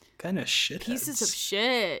kind of shitheads. Pieces of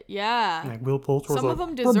shit, yeah. Like Will Poulter. Some of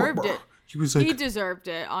them deserved it. He was like, he deserved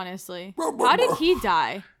it, honestly. How did he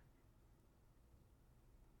die?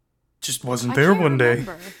 Just wasn't there one day.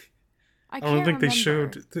 I don't think they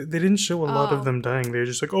showed. They didn't show a lot of them dying. They were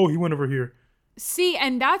just like, oh, he went over here. See,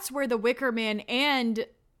 and that's where the Wicker Man and,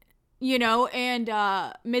 you know, and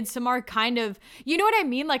Midsommar kind of, you know what I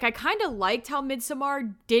mean? Like, I kind of liked how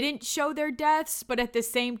Midsommar didn't show their deaths, but at the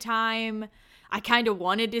same time, I kind of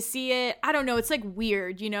wanted to see it. I don't know. It's like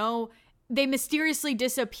weird, you know? They mysteriously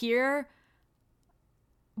disappear,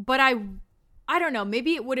 but I don't know.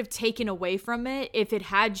 Maybe it would have taken away from it if it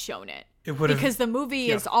had shown it. It would have, because the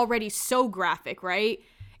movie is already so graphic, right?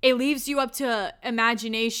 It leaves you up to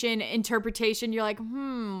imagination, interpretation. You're like,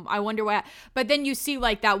 I wonder what. But then you see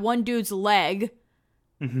like that one dude's leg,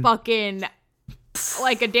 fucking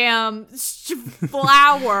like a damn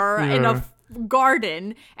flower in a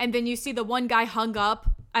garden, and then you see the one guy hung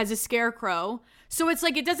up as a scarecrow. So it's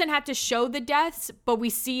like, it doesn't have to show the deaths, but we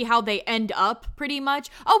see how they end up pretty much.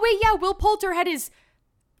 Oh wait, yeah, Will Poulter had his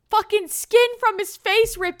fucking skin from his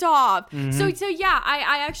face ripped off. So yeah,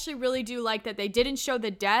 I actually really do like that they didn't show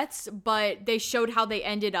the deaths, but they showed how they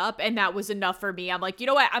ended up, and that was enough for me. I'm like, you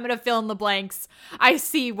know what? I'm gonna fill in the blanks. I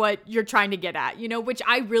see what you're trying to get at, you know, which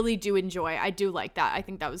I really do enjoy. I do like that. I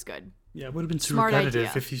think that was good. Yeah, it would have been too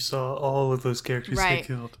repetitive if you saw all of those characters get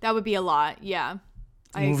killed. That would be a lot, yeah.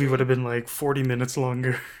 The movie would have been like 40 minutes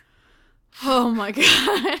longer. Oh my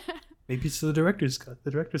god. Maybe it's the director's cut.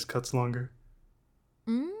 The director's cut's longer.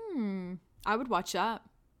 I would watch that.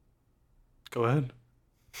 Go ahead.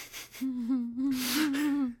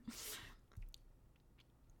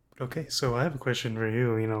 Okay, so I have a question for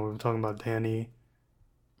you. You know, we were talking about Danny,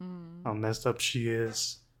 how messed up she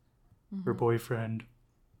is, her boyfriend.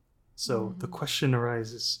 So the question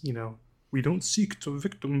arises, you know, we don't seek to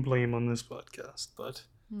victim blame on this podcast, but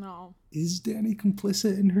no. Is Danny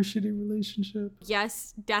complicit in her shitty relationship?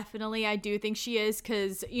 Yes, definitely. I do think she is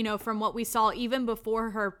because, you know, from what we saw, even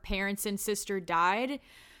before her parents and sister died,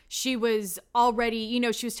 she was already, you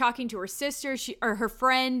know, she was talking to her sister or her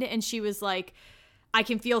friend, and she was like, I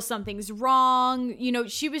can feel something's wrong. You know,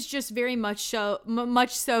 she was just very much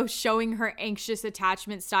so showing her anxious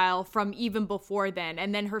attachment style from even before then.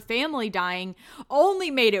 And then her family dying only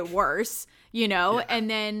made it worse, you know, and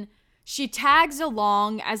then she tags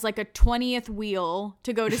along as like a 20th wheel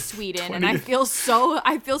to go to Sweden. And I feel so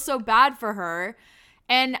bad for her.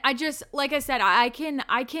 And I just, like I said, I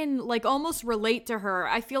can like almost relate to her.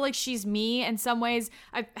 I feel like she's me in some ways.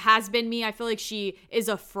 Has been me. I feel like she is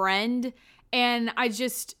a friend. And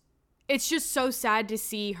it's just so sad to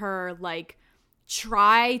see her like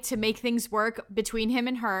try to make things work between him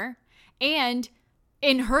and her and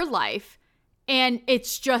in her life. And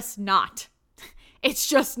it's just not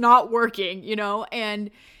working, you know?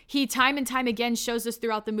 And he time and time again shows us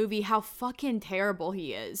throughout the movie how fucking terrible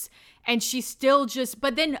he is. And she still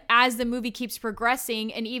but then as the movie keeps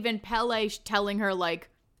progressing, and even Pele telling her like,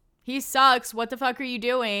 he sucks, what the fuck are you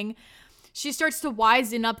doing? She starts to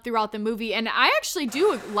wisen up throughout the movie. And I actually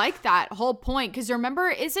do like that whole point. Because remember,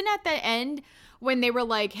 isn't at the end when they were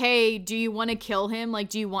like, hey, do you want to kill him? Like,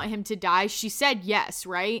 do you want him to die? She said yes,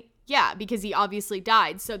 right? Yeah, because he obviously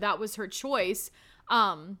died. So that was her choice.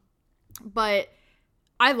 But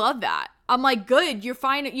I love that. I'm like, good, you're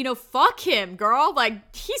fine. You know, fuck him, girl.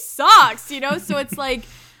 Like, he sucks, you know? So it's like,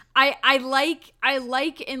 I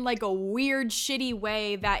like in like a weird, shitty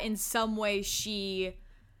way that in some way she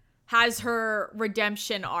has her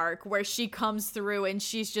redemption arc where she comes through and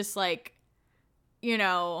she's just like, you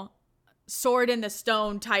know, sword in the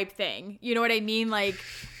stone type thing. You know what I mean? Like,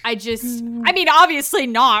 I mean, obviously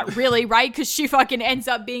not really, right? Because she fucking ends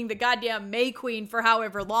up being the goddamn May Queen for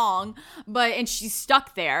however long, and she's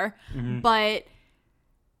stuck there. But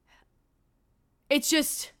it's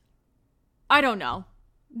just, I don't know.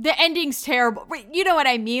 The ending's terrible. You know what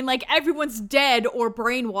I mean? Like, everyone's dead or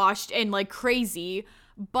brainwashed and like crazy.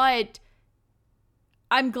 But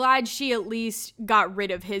I'm glad she at least got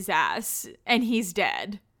rid of his ass and he's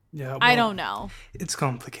dead. Yeah, well, I don't know. It's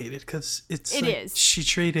complicated because It is. she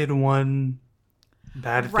traded one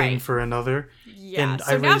bad thing Right. for another. Yeah. And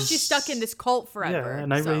So now she's stuck in this cult forever. Yeah,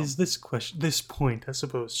 and I raised this point, I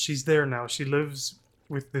suppose. She's there now. She lives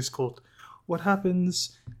with this cult. What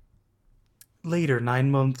happens later,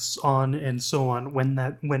 9 months on and so on,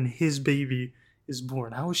 when his baby is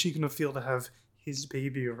born? How is she gonna feel to have his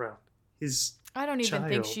baby around? I don't even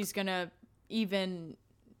think child. she's gonna even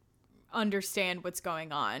understand what's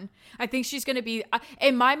going on. I think she's gonna be,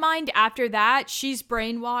 in my mind, after that, she's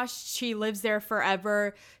brainwashed. She lives there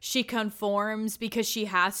forever. She conforms because she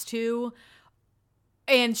has to,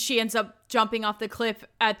 and she ends up jumping off the cliff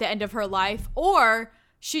at the end of her life. Or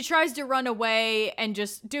she tries to run away and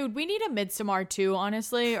just, dude, we need a Midsommar 2,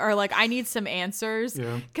 honestly. Or like, I need some answers.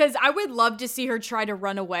 Yeah. Because I would love to see her try to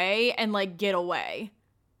run away and like get away.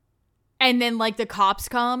 And then like the cops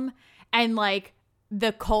come and like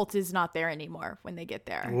the cult is not there anymore when they get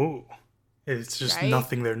there. Whoa. It's just Right?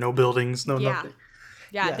 nothing there. No buildings, no nothing.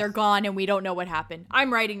 Yeah, they're gone and we don't know what happened.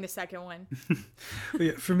 I'm writing the second one. But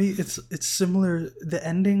yeah, for me, it's similar. The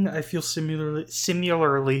ending, I feel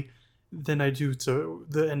similarly than I do to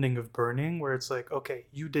the ending of Burning, where it's like, okay,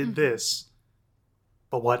 you did this,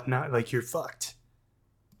 but what now? Like, you're fucked.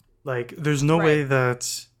 Like, there's no way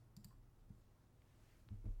that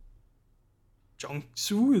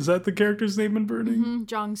Jung-soo, is that the character's name in Burning? Mm-hmm.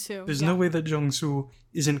 Jung-soo. There's no way that Jung-soo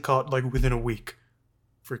isn't caught, like, within a week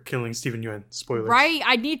for killing Steven Yeun. Spoilers. Right,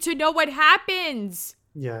 I need to know what happens.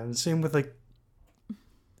 Yeah, and same with, like,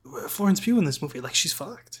 Florence Pugh in this movie. Like, she's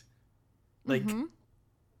fucked. Like,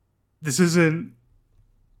 this is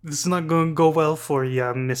not going to go well for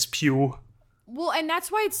you, Miss Pugh. Well, and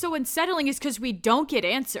that's why it's so unsettling, is because we don't get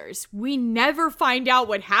answers. We never find out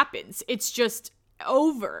what happens. It's just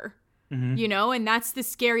over, you know? And that's the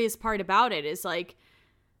scariest part about it, is like,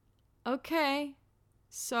 okay,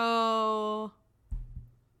 so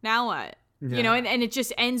now what? Yeah. You know, and it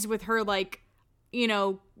just ends with her, like, you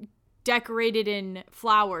know, decorated in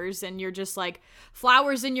flowers, and you're just like,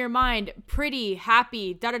 flowers in your mind, pretty,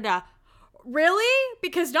 happy, da-da-da. Really?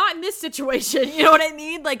 Because not in this situation. You know what I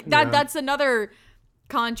mean? Like, that's another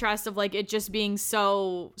contrast of, like, it just being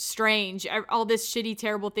so strange. All this shitty,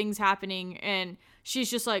 terrible things happening, and she's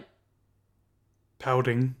just like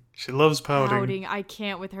pouting. She loves pouting. I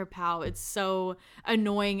can't with her pout. It's so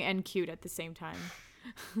annoying and cute at the same time.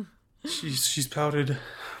 She's pouted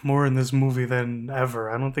more in this movie than ever.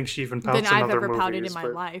 I don't think she even pouts in Than I've other ever movies, pouted in my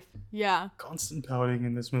life. Yeah. Constant pouting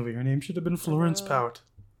in this movie. Her name should have been Florence Pout.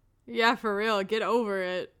 Yeah, for real. Get over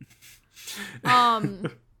it.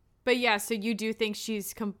 But yeah, so you do think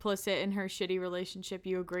she's complicit in her shitty relationship,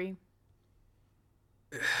 you agree?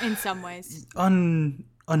 In some ways.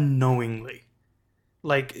 Unknowingly.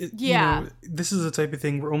 Like, you Yeah. know, this is the type of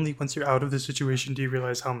thing where only once you're out of the situation do you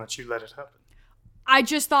realize how much you let it happen. I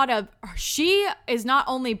just thought of, she is not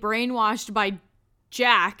only brainwashed by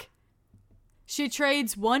Jack, she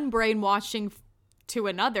trades one brainwashing to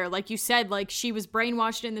another. Like you said, like, she was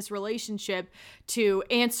brainwashed in this relationship to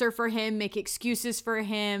answer for him, make excuses for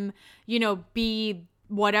him, you know, be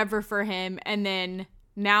whatever for him. And then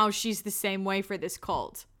now she's the same way for this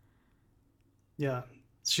cult. Yeah.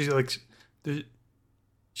 She's like,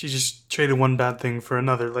 she just traded one bad thing for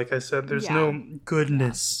another. Like I said, there's no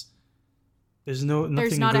goodness. There's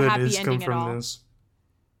nothing not a good happy has come ending at all. from this.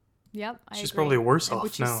 Yep. She's agree. probably worse off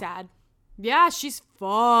which now. is sad. Yeah, she's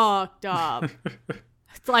fucked up.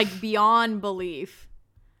 It's like beyond belief.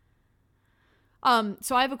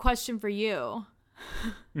 So I have a question for you.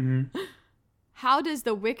 How does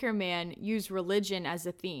the Wicker Man use religion as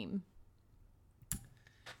a theme?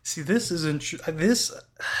 See, this is this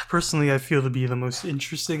personally I feel to be the most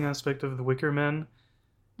interesting aspect of the Wicker Man,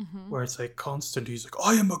 where it's like constant. He's like,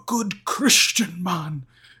 I am a good Christian man,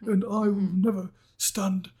 and I will never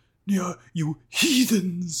stand near you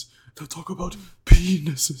heathens that talk about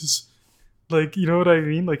penises. Like, you know what I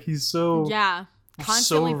mean? Like, he's so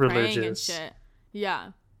constantly so praying religious. and shit.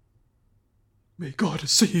 Yeah. May God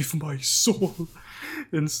save my soul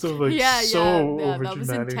and stuff, like, Yeah, so yeah, over that was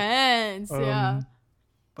dramatic. intense. Yeah.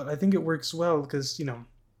 But I think it works well because, you know,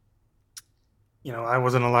 I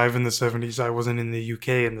wasn't alive in the 70s. I wasn't in the UK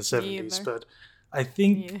in the 70s. either. But I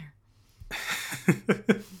think...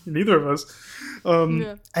 Neither. Neither of us.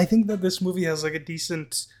 I think that this movie has, like, a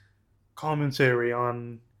decent commentary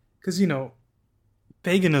on... Because, you know,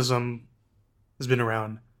 paganism has been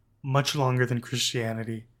around much longer than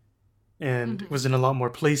Christianity. And was in a lot more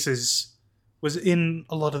places... Was in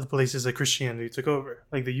a lot of the places that Christianity took over.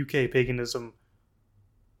 Like, the UK, paganism...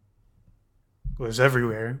 was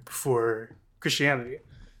everywhere before Christianity.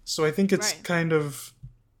 So I think it's Right. kind of,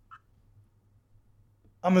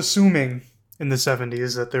 I'm assuming in the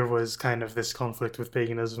 70s that there was kind of this conflict with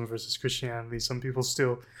paganism versus Christianity. Some people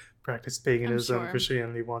still practice paganism, sure.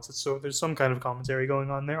 Christianity wants it. So there's some kind of commentary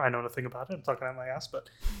going on there. I know nothing about it. I'm talking out my ass, but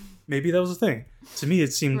maybe that was a thing. To me,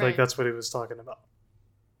 it seemed like Right. that's what it was talking about.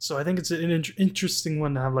 So I think it's an interesting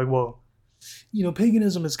one to have, like, well, you know,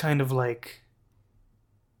 paganism is kind of like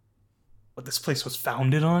what this place was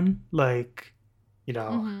founded on, like, you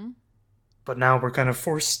know, Mm-hmm. but now we're kind of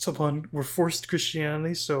forced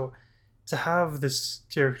Christianity. So to have this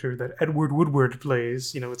character that Edward Woodward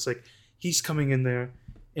plays, you know, it's like he's coming in there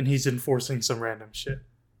and he's enforcing some random shit,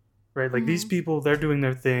 right? Like these people, they're doing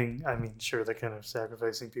their thing. I mean, sure, they're kind of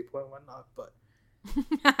sacrificing people and whatnot, but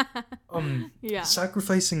Yeah.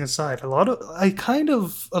 sacrificing aside, a lot of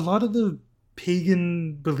the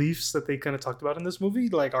pagan beliefs that they kind of talked about in this movie,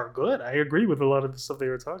 like, are good. I agree with a lot of the stuff they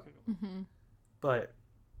were talking about, Mm-hmm. but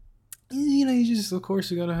you know, you just, of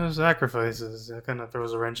course, you gotta have sacrifices. That kind of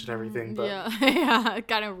throws a wrench in everything. But Yeah, it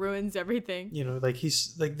kind of ruins everything. you know, like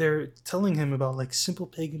they're telling him about like simple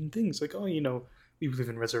pagan things, like, oh, you know, we believe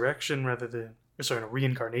in resurrection rather than,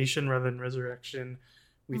 reincarnation rather than resurrection.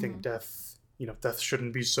 We think death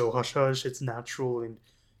shouldn't be so hush hush. It's natural, and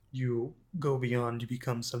you go beyond. You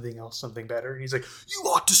become something else, something better. And he's like, "You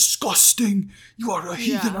are disgusting. You are a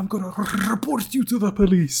heathen. Yeah. I'm gonna report you to the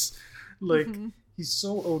police." Like, he's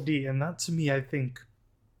so OD, and that to me, I think,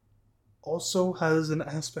 also has an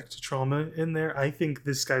aspect of trauma in there. I think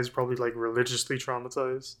this guy's probably like religiously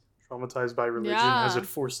traumatized by religion, has it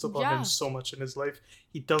forced upon him so much in his life.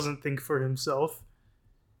 He doesn't think for himself,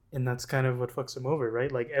 and that's kind of what fucks him over,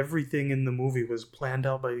 right? Like, everything in the movie was planned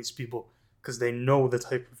out by these people because they know the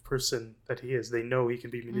type of person that he is. They know he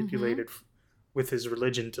can be manipulated with his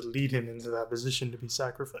religion to lead him into that position to be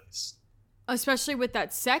sacrificed. Especially with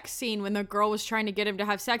that sex scene when the girl was trying to get him to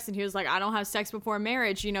have sex and he was like, I don't have sex before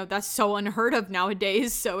marriage. You know, that's so unheard of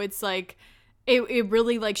nowadays. So it's like, it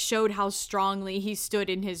really like showed how strongly he stood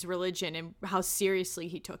in his religion and how seriously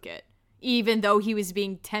he took it. Even though he was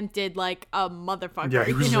being tempted like a motherfucker. Yeah,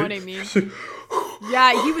 you know what I mean?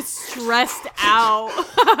 Yeah, he was stressed out.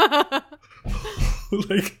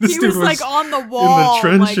 Like, this He dude was like on the wall, in the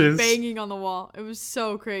trenches, like banging on the wall. It was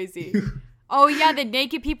so crazy. Oh yeah, the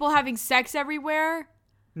naked people having sex everywhere.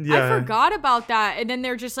 Yeah. I forgot about that. And then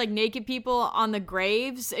they're just like naked people on the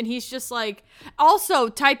graves, and he's just like, also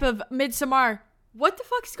type of Midsommar. What the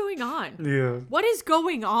fuck's going on? Yeah. What is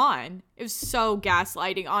going on? It was so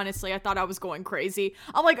gaslighting, honestly. I thought I was going crazy.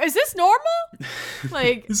 I'm like, is this normal?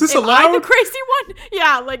 Like, Is this am allowed? I the crazy one?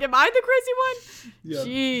 Yeah, like, am I the crazy one? Yeah.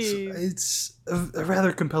 Jeez. So it's a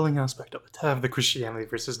rather compelling aspect of it to have the Christianity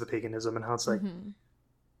versus the paganism, and how it's like,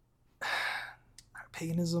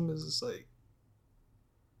 paganism is just like,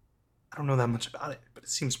 I don't know that much about it, but it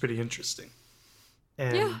seems pretty interesting.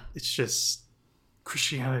 And it's just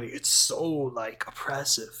Christianity. It's so like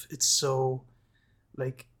oppressive. It's so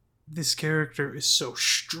like, this character is so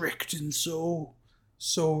strict and so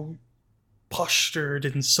postured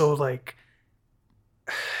and so like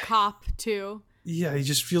Cop, too. Yeah, he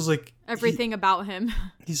just feels like Everything about him.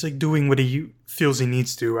 he's like doing what he feels he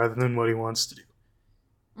needs to rather than what he wants to do.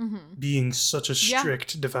 Mm-hmm. Being such a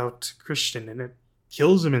strict, devout Christian, and it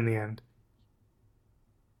kills him in the end.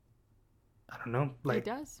 I don't know. Like, It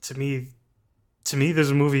does. to me,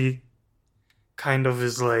 this movie kind of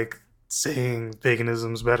is like saying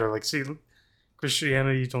paganism's better. Like, see,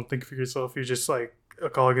 Christianity, you don't think for yourself. You're just like a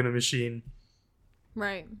cog in a machine.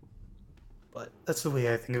 Right. But that's the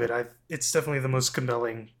way I think of it. It's definitely the most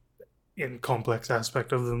compelling and complex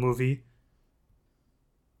aspect of the movie,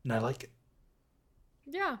 and I like it.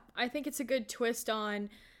 Yeah, I think it's a good twist on,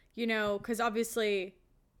 you know, because obviously,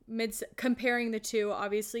 comparing the two,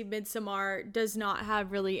 obviously Midsommar does not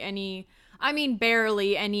have really any, I mean,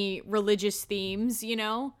 barely any religious themes, you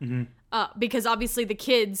know? Because obviously the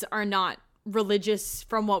kids are not religious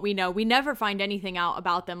from what we know. We never find anything out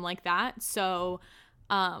about them like that. So,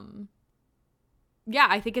 yeah,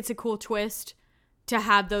 I think it's a cool twist to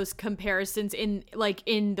have those comparisons in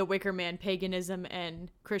the Wicker Man, paganism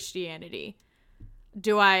and Christianity.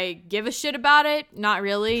 Do I give a shit about it? Not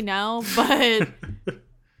really, no, but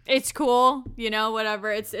it's cool, you know, whatever.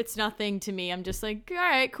 It's nothing to me. I'm just like, all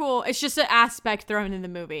right, cool. It's just an aspect thrown in the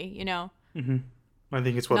movie, you know? I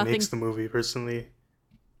think it's what makes the movie, personally.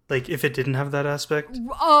 Like, if it didn't have that aspect,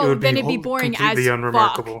 then it'd be boring as completely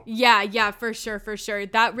unremarkable. fuck. Yeah, for sure.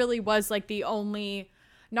 That really was like the only,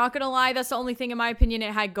 not gonna lie, that's the only thing in my opinion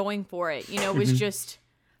it had going for it, you know, was just,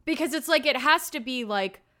 because it's like, it has to be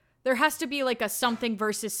like there has to be like a something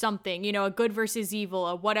versus something, you know, a good versus evil,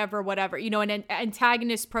 a whatever, you know, an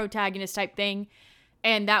antagonist protagonist type thing.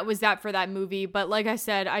 And that was that for that movie. But like I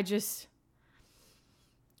said, I don't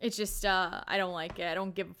like it. I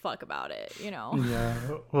don't give a fuck about it, you know. Yeah,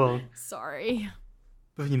 well, sorry.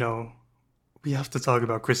 But you know, we have to talk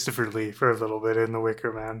about Christopher Lee for a little bit in The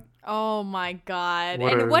Wicker Man. Oh my God.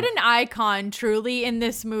 What an icon truly in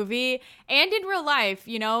this movie and in real life,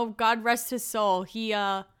 you know, God rest his soul. He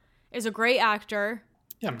is a great actor.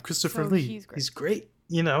 Yeah, Christopher Lee. He's great.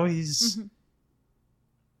 You know, he's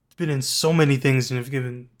been in so many things and have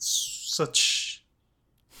given such,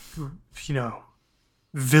 you know,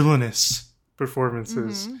 villainous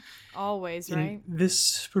performances. Always, right?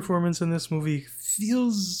 This performance in this movie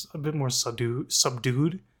feels a bit more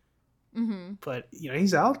subdued. But, you know,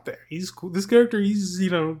 he's out there. He's cool. This character, he's, you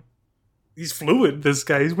know, he's fluid, this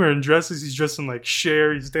guy. He's wearing dresses. He's dressing like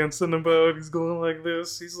Cher. He's dancing about. He's going like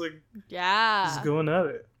this. He's like... Yeah. He's going at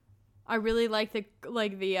it. I really like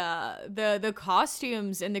the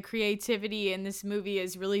costumes and the creativity in this movie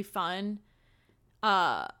is really fun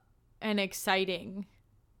and exciting.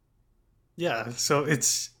 Yeah, so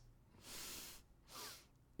it's...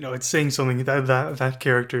 You know, it's saying something that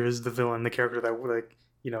character is the villain, the character that, like,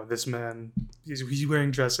 you know, this man, he's wearing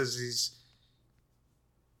dresses, he's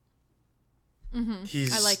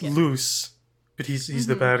I like it. Loose, but he's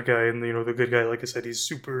the bad guy, and, you know, the good guy, like I said, he's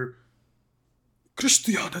super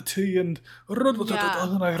Christianity, and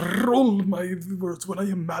I roll my words when I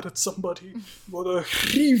am mad at somebody. What a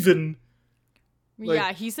heathen. Like,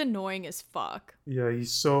 yeah, he's annoying as fuck. Yeah,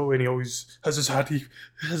 and he always has his hat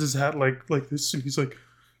like this, and he's like,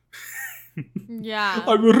 yeah,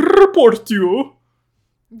 I will report you.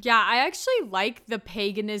 Yeah, I actually like the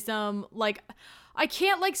paganism. Like, I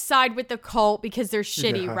can't like side with the cult because they're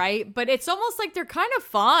shitty, right? But it's almost like they're kind of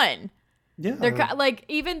fun. Yeah, they're like,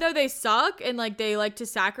 even though they suck and like they like to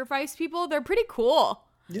sacrifice people, they're pretty cool.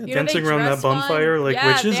 Yeah, you dancing around that bonfire like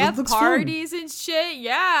witches. They have it looks parties fun. And shit.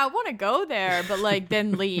 Yeah, I want to go there, but like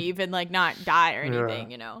then leave and like not die or anything,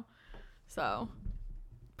 you know. So,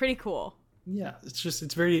 pretty cool. Yeah, it's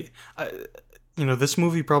very, you know, this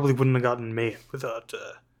movie probably wouldn't have gotten made without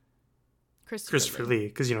Christopher Lee,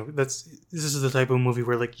 because, you know, this is the type of movie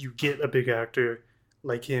where like you get a big actor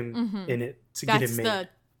like him in it to get it made. That's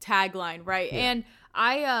the tagline, right? Yeah. And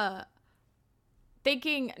I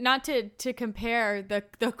thinking not to compare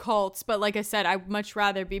the cults, but like I said, I'd much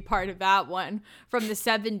rather be part of that one from the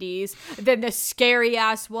 70s than the scary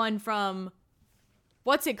ass one from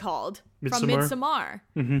what's it called? From Midsommar.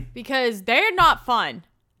 Because they're not fun.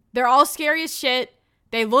 They're all scary as shit.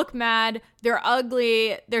 They look mad. They're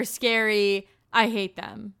ugly. They're scary. I hate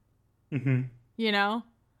them. You know?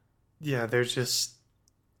 Yeah, they're devious.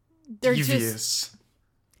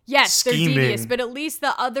 Yes, scheming. They're devious, but at least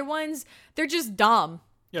the other ones, they're just dumb.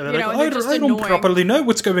 Yeah, they're like, I don't properly know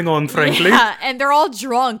what's going on, frankly. Yeah, and they're all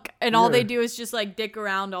drunk, and all they do is just like dick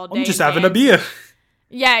around all day. I'm just having a beer.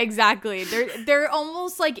 Yeah, exactly. They're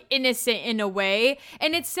almost like innocent in a way,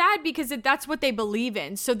 and it's sad because that's what they believe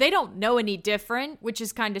in. So they don't know any different, which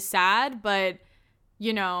is kind of sad. But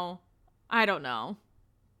you know, I don't know.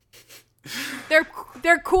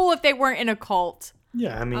 They're cool if they weren't in a cult.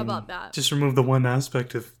 Yeah, I mean, how about that? Just remove the one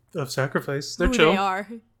aspect of sacrifice. They're chill. They are.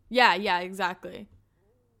 Yeah, exactly.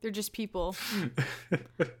 They're just people.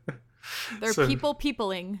 They're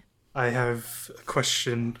peopling. I have a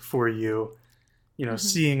question for you. You know,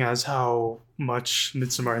 seeing as how much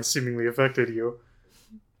Midsommar has seemingly affected you,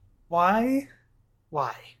 why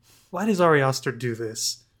does Ari Aster do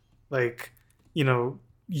this? Like, you know,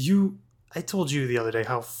 I told you the other day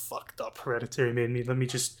how fucked up Hereditary made me. Let me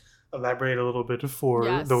just elaborate a little bit for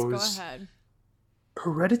those. Go ahead.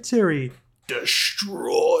 Hereditary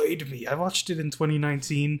destroyed me. I watched it in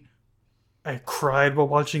 2019. I cried while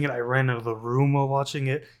watching it. I ran out of the room while watching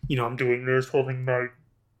it. You know, I'm doing this,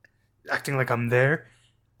 acting like I'm there.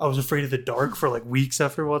 I was afraid of the dark for like weeks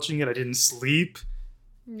after watching it. I didn't sleep.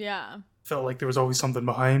 Yeah. Felt like there was always something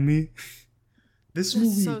behind me. This movie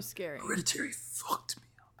is so scary. Hereditary fucked me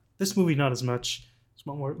up. This movie not as much. It's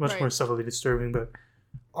much more subtly disturbing, but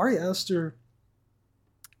Ari Aster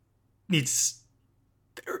needs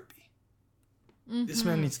therapy. This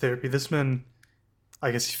man needs therapy. This man,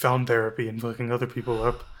 I guess he found therapy in fucking other people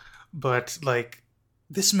up. But like,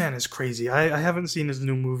 this man is crazy. I haven't seen his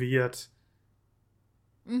new movie yet.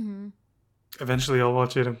 Eventually I'll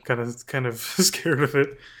watch it. I'm kind of scared of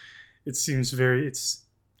it. It seems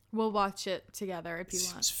we'll watch it together if you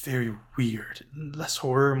want. It's very weird. Less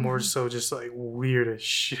horror, more so just like weird as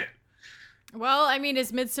shit. Well, I mean,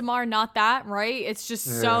 is Midsommar not that, right? It's just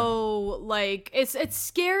so, like, it's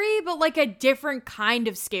scary, but, like, a different kind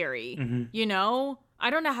of scary, you know? I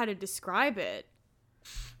don't know how to describe it.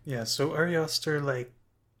 Yeah, so Ari Aster, like,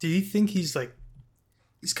 do you think he's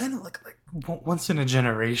kind of like once in a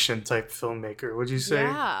generation type filmmaker, would you say?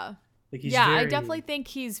 Yeah. Like he's I definitely think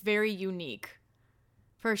he's very unique.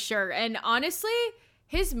 For sure. And honestly,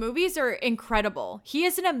 his movies are incredible. He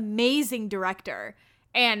is an amazing director.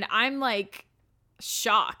 And I'm like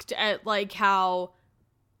shocked at like how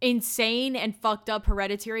insane and fucked up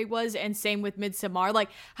Hereditary was, and same with Midsommar. Like,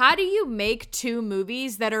 how do you make two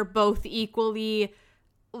movies that are both equally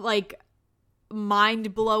like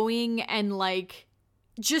mind-blowing and like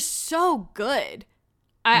just so good?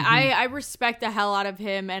 I respect the hell out of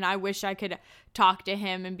him, and I wish I could talk to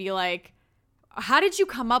him and be like, how did you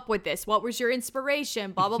come up with this? What was your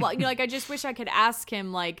inspiration? Blah, blah, blah. You know, like, I just wish I could ask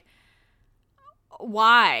him, like,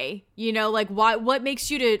 why? You know, like, why? What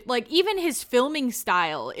makes you to, like, even his filming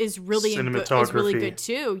style is really good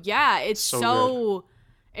too. Yeah, it's so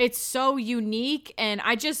unique, and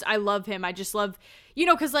I love him. I just love, you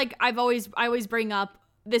know, because, like, I always bring up,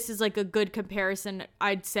 this is, like, a good comparison,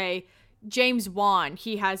 I'd say, James Wan.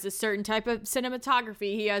 He has a certain type of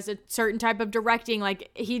cinematography. He has a certain type of directing.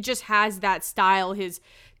 Like, he just has that style, his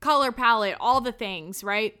color palette, all the things,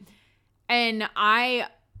 right? And I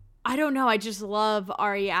don't know. I just love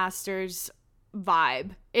Ari Aster's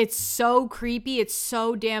vibe. It's so creepy. It's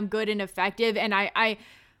so damn good and effective. And I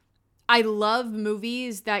love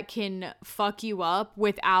movies that can fuck you up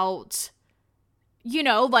without, you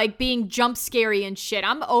know, like being jump scary and shit.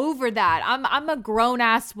 I'm over that. I'm a grown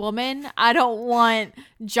ass woman. I don't want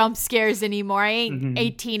jump scares anymore. I ain't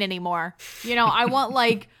 18 anymore. You know, I want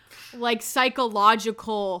like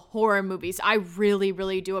psychological horror movies. I really,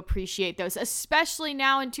 really do appreciate those, especially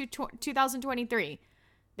now in 2023.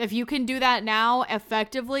 If you can do that now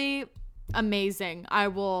effectively, amazing. I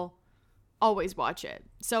will always watch it.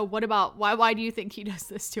 So what about, why do you think he does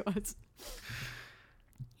this to us?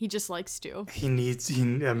 He just likes to.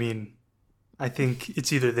 I mean, I think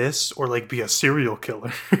it's either this or like be a serial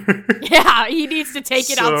killer. Yeah, he needs to take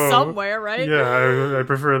it out somewhere, right? Yeah, I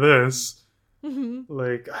prefer this.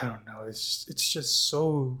 Like, I don't know. It's just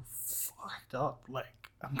so fucked up. Like,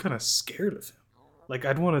 I'm kind of scared of him. Like,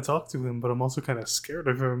 I'd want to talk to him, but I'm also kind of scared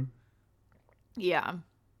of him. Yeah.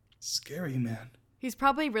 Scary, man. He's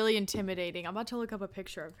probably really intimidating. I'm about to look up a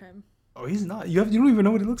picture of him. Oh, he's not. You don't even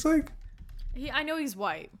know what he looks like? I know he's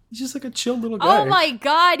white. He's just like a chill little guy. Oh my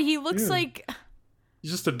god, he looks like...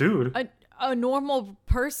 He's just a dude. A normal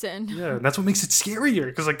person. Yeah, and that's what makes it scarier.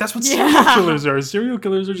 Because, like, that's what serial killers are. Serial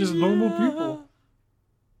killers are just normal people.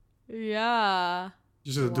 Yeah.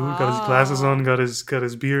 Just a dude, got his glasses on, got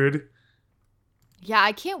his beard. Yeah,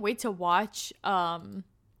 I can't wait to watch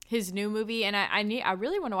his new movie. And I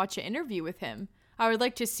really want to watch an interview with him. I would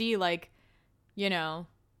like to see, like, you know...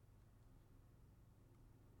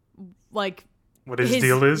 like what his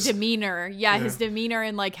deal is, demeanor. Yeah, his demeanor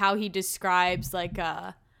and like how he describes like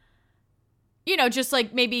you know, just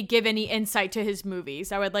like maybe give any insight to his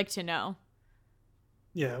movies. I would like to know.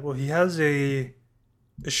 Yeah, well, he has a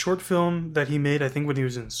short film that he made, I think, when he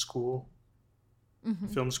was in school.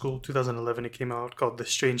 Film school, 2011 it came out, called The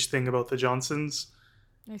Strange Thing About the Johnsons.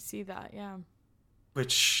 I see that, yeah.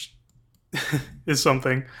 Which is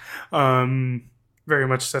something. Very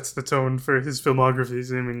much sets the tone for his filmography,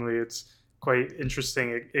 seemingly. It's quite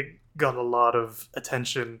interesting. It got a lot of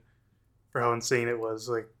attention for how insane it was,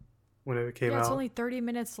 like, when it came out. Yeah, it's only 30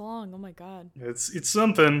 minutes long. Oh my god. It's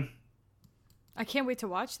something. I can't wait to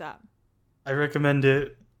watch that. I recommend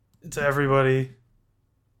it to everybody.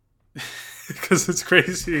 Because it's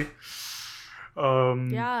crazy.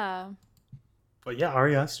 Yeah. But yeah,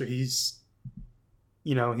 Ari Aster, he's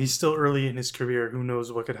still early in his career. Who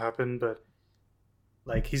knows what could happen, but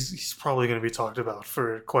like he's probably going to be talked about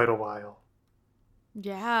for quite a while.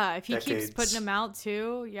 Yeah, if he keeps putting them out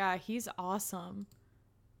too. Yeah, he's awesome.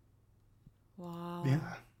 Wow.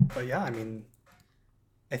 Yeah. But yeah, I mean,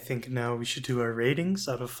 I think now we should do our ratings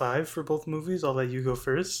out of 5 for both movies. I'll let you go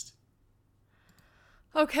first.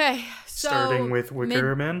 Okay. So starting with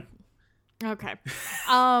Wicker Man. Okay.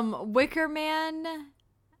 Wicker Man,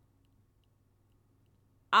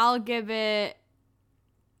 I'll give it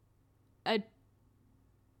a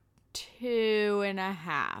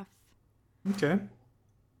 2.5. Okay.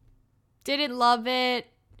 Didn't love it.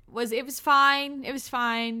 It was fine. It was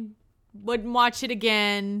fine. Wouldn't watch it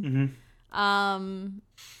again.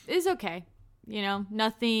 It was okay. You know,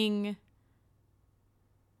 nothing.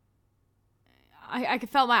 I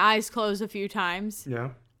felt my eyes close a few times. Yeah.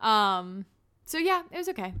 So yeah, it was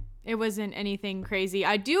okay. It wasn't anything crazy.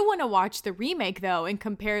 I do want to watch the remake, though, and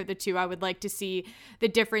compare the two. I would like to see the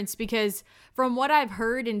difference because from what I've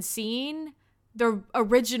heard and seen, the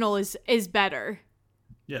original is better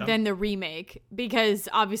than the remake because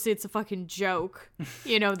obviously it's a fucking joke,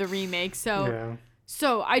 the remake. So,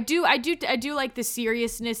 so I do like the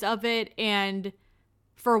seriousness of it and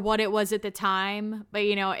for what it was at the time. But,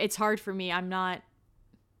 it's hard for me. I'm not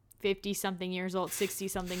 50-something years old,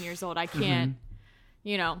 60-something years old. I can't.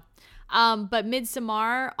 But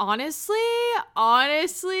Midsommar, honestly,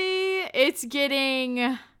 it's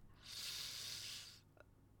getting,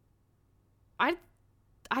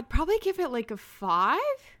 I'd probably give it like a 5.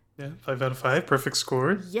 Yeah, 5 out of 5, perfect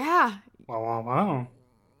score. Yeah. Wow.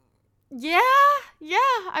 Yeah,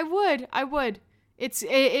 I would.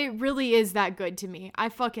 It really is that good to me. I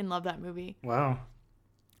fucking love that movie. Wow.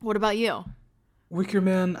 What about you? Wicker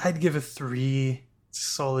Man, I'd give it 3. It's a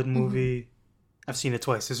solid movie. I've seen it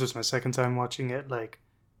twice. This was my second time watching it.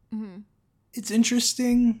 It's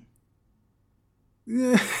interesting.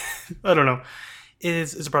 I don't know.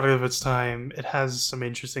 It's a product of its time. It has some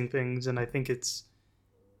interesting things, and I think it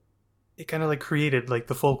kind of created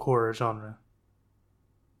the folk horror genre.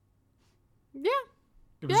 Yeah.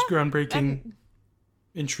 It was groundbreaking,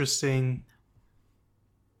 interesting.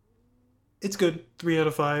 It's good. 3 out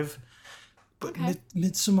of 5. But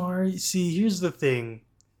Midsommar, see, here's the thing.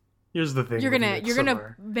 You're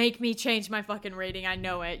gonna make me change my fucking rating. I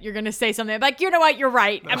know it. You're gonna say something like, you know what? You're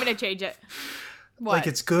right. I'm gonna change it. What?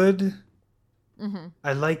 It's good.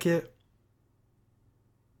 I like it.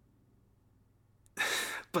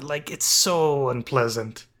 But it's so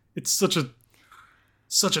unpleasant. It's such an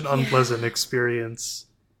unpleasant experience.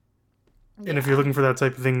 And if you're looking for that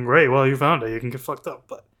type of thing, great. Well, you found it. You can get fucked up.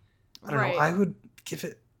 But I don't know. I would give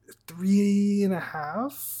it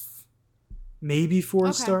 3.5. Maybe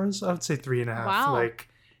 4 stars. I would say 3.5. Wow.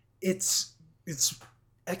 It's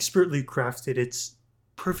expertly crafted. It's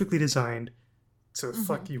perfectly designed to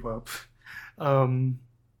fuck you up.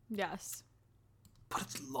 Yes. But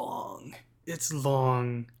it's long. It's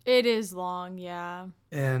long. It is long, yeah.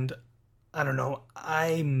 And I don't know.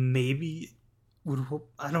 I don't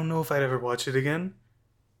know if I'd ever watch it again.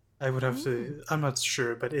 I would have to. I'm not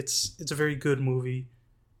sure, but it's a very good movie.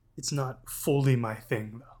 It's not fully my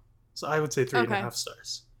thing though. So I would say 3.5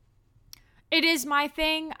 stars. It is my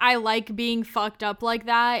thing. I like being fucked up like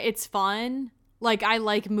that. It's fun. I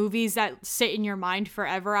like movies that sit in your mind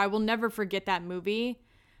forever. I will never forget that movie.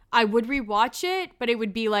 I would rewatch it, but it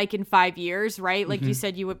would be in 5 years, right? You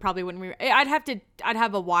said, you wouldn't. I'd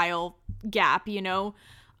have a while gap,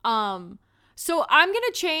 So I'm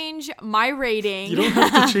gonna change my rating. You don't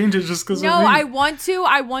have to change it just because. No, I want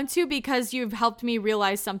to because you've helped me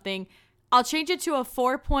realize something. I'll change it to a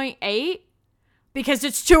 4.8 because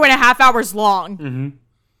it's 2.5 hours long.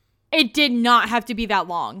 It did not have to be that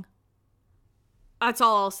long. That's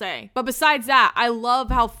all I'll say. But besides that, I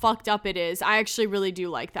love how fucked up it is. I actually really do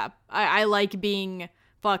like that. I like being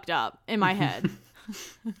fucked up in my head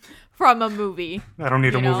from a movie. I don't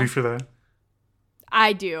need a movie for that.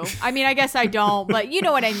 I do. I mean, I guess I don't, but you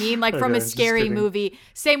know what I mean? From a scary movie.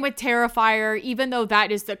 Same with Terrifier. Even though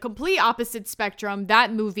that is the complete opposite spectrum,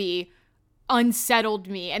 that movie unsettled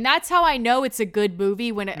me. And that's how I know it's a good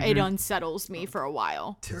movie, when it unsettles me for a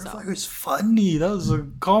while. Terrifier's funny. That was a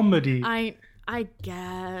comedy. I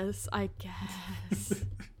guess.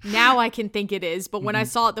 Now I can think it is. But when I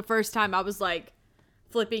saw it the first time, I was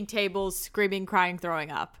flipping tables, screaming, crying,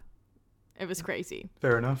 throwing up. It was crazy.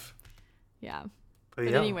 Fair enough. Yeah.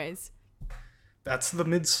 But anyways. That's the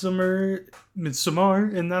Midsommar,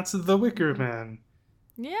 and that's the Wicker Man.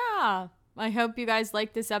 Yeah. I hope you guys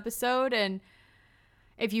like this episode. And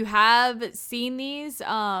if you have seen these,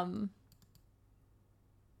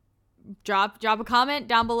 drop a comment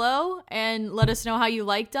down below and let us know how you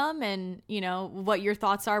liked them and what your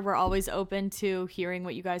thoughts are. We're always open to hearing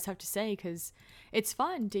what you guys have to say because it's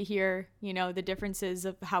fun to hear the differences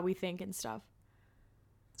of how we think and stuff.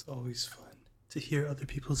 It's always fun to hear other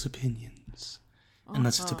people's opinions,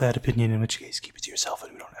 unless it's a bad opinion, in which case keep it to yourself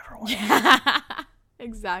and we don't ever want it.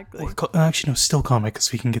 Exactly. Or actually no, still comment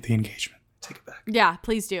because we can get the engagement. Take it back. Yeah,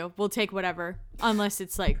 please do. We'll take whatever, unless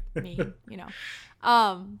it's me,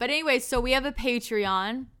 But anyway, so we have a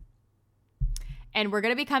Patreon, and we're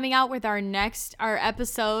gonna be coming out with our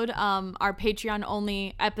episode, our Patreon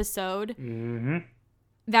only episode.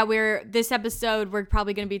 This episode we're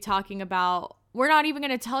probably gonna be talking about. We're not even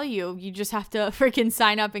gonna tell you. You just have to freaking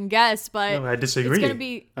sign up and guess. But no, I disagree. It's gonna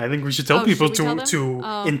be. I think we should tell people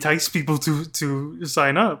to entice people to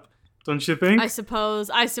sign up. Don't you think? I suppose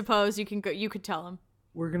you can go. You could tell them.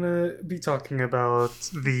 We're gonna be talking about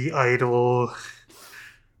the idol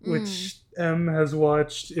which M has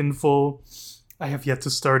watched in full. I have yet to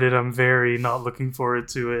start it. I'm very not looking forward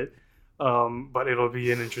to it. But it'll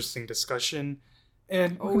be an interesting discussion.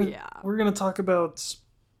 And we're gonna talk about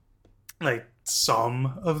like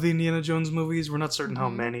some of the Indiana Jones movies. We're not certain how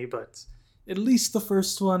many, but at least the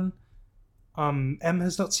first one. M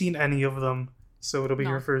has not seen any of them, so it'll be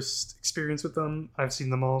her first experience with them. I've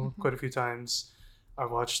seen them all quite a few times. I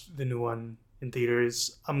watched the new one in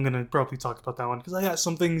theaters. I'm gonna probably talk about that one because I got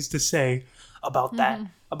some things to say about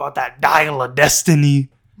that Dial of Destiny.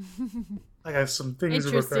 I got some things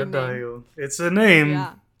about that dial. It's a name.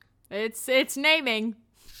 Yeah, it's naming.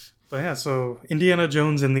 But yeah, so Indiana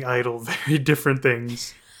Jones and the Idol, very different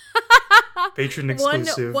things. Patron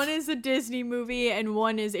exclusive. One is a Disney movie and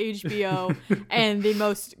one is HBO, and the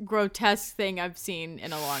most grotesque thing I've seen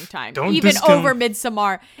in a long time. Over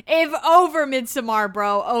Midsommar. Over Midsommar,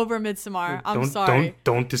 bro. Over Midsommar. I'm sorry.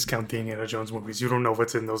 Don't discount the Indiana Jones movies. You don't know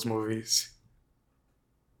what's in those movies.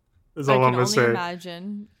 That's all I'm gonna say. I can only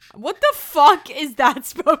imagine. What the fuck is that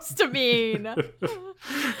supposed to mean?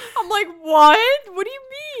 I'm like, what? What do you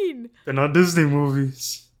mean? They're not Disney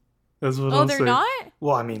movies. That's what I'm saying. Oh, they're not?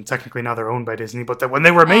 Well, I mean, technically now they're owned by Disney, but when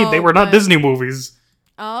they were made, they were not Disney movies.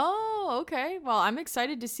 Oh, okay. Well, I'm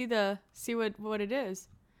excited to see what it is.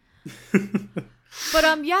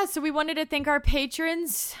 But yeah, so we wanted to thank our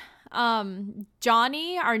patrons.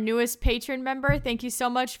 Johnny, our newest patron member, thank you so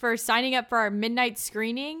much for signing up for our midnight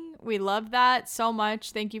screening. We love that so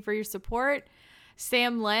much. Thank you for your support.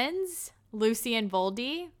 Sam Lenz, Lucy and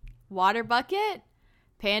Voldy, Water Bucket,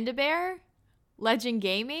 Panda Bear, Legend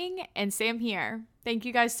Gaming, and Sam here. Thank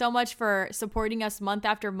you guys so much for supporting us month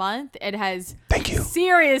after month. It has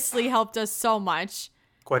seriously helped us so much.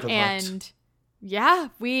 Quite a lot. And yeah,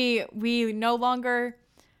 we no longer,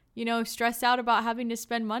 stress out about having to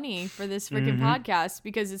spend money for this freaking podcast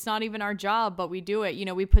because it's not even our job, but we do it.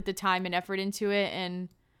 We put the time and effort into it, and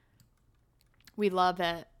we love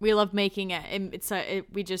it. We love making it. And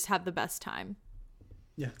we just have the best time.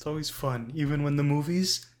 Yeah, it's always fun, even when the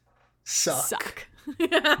movies suck.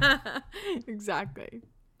 Exactly.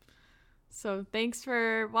 So thanks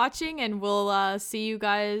for watching, and we'll see you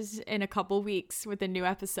guys in a couple weeks with a new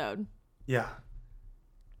episode. Yeah.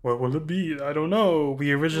 What will it be? I don't know.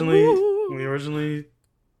 We originally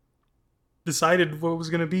decided what it was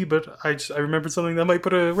going to be, but I remembered something that might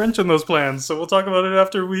put a wrench in those plans, so we'll talk about it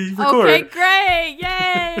after we record. Okay, great.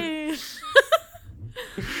 Yay.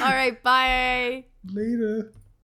 All right, bye. Later.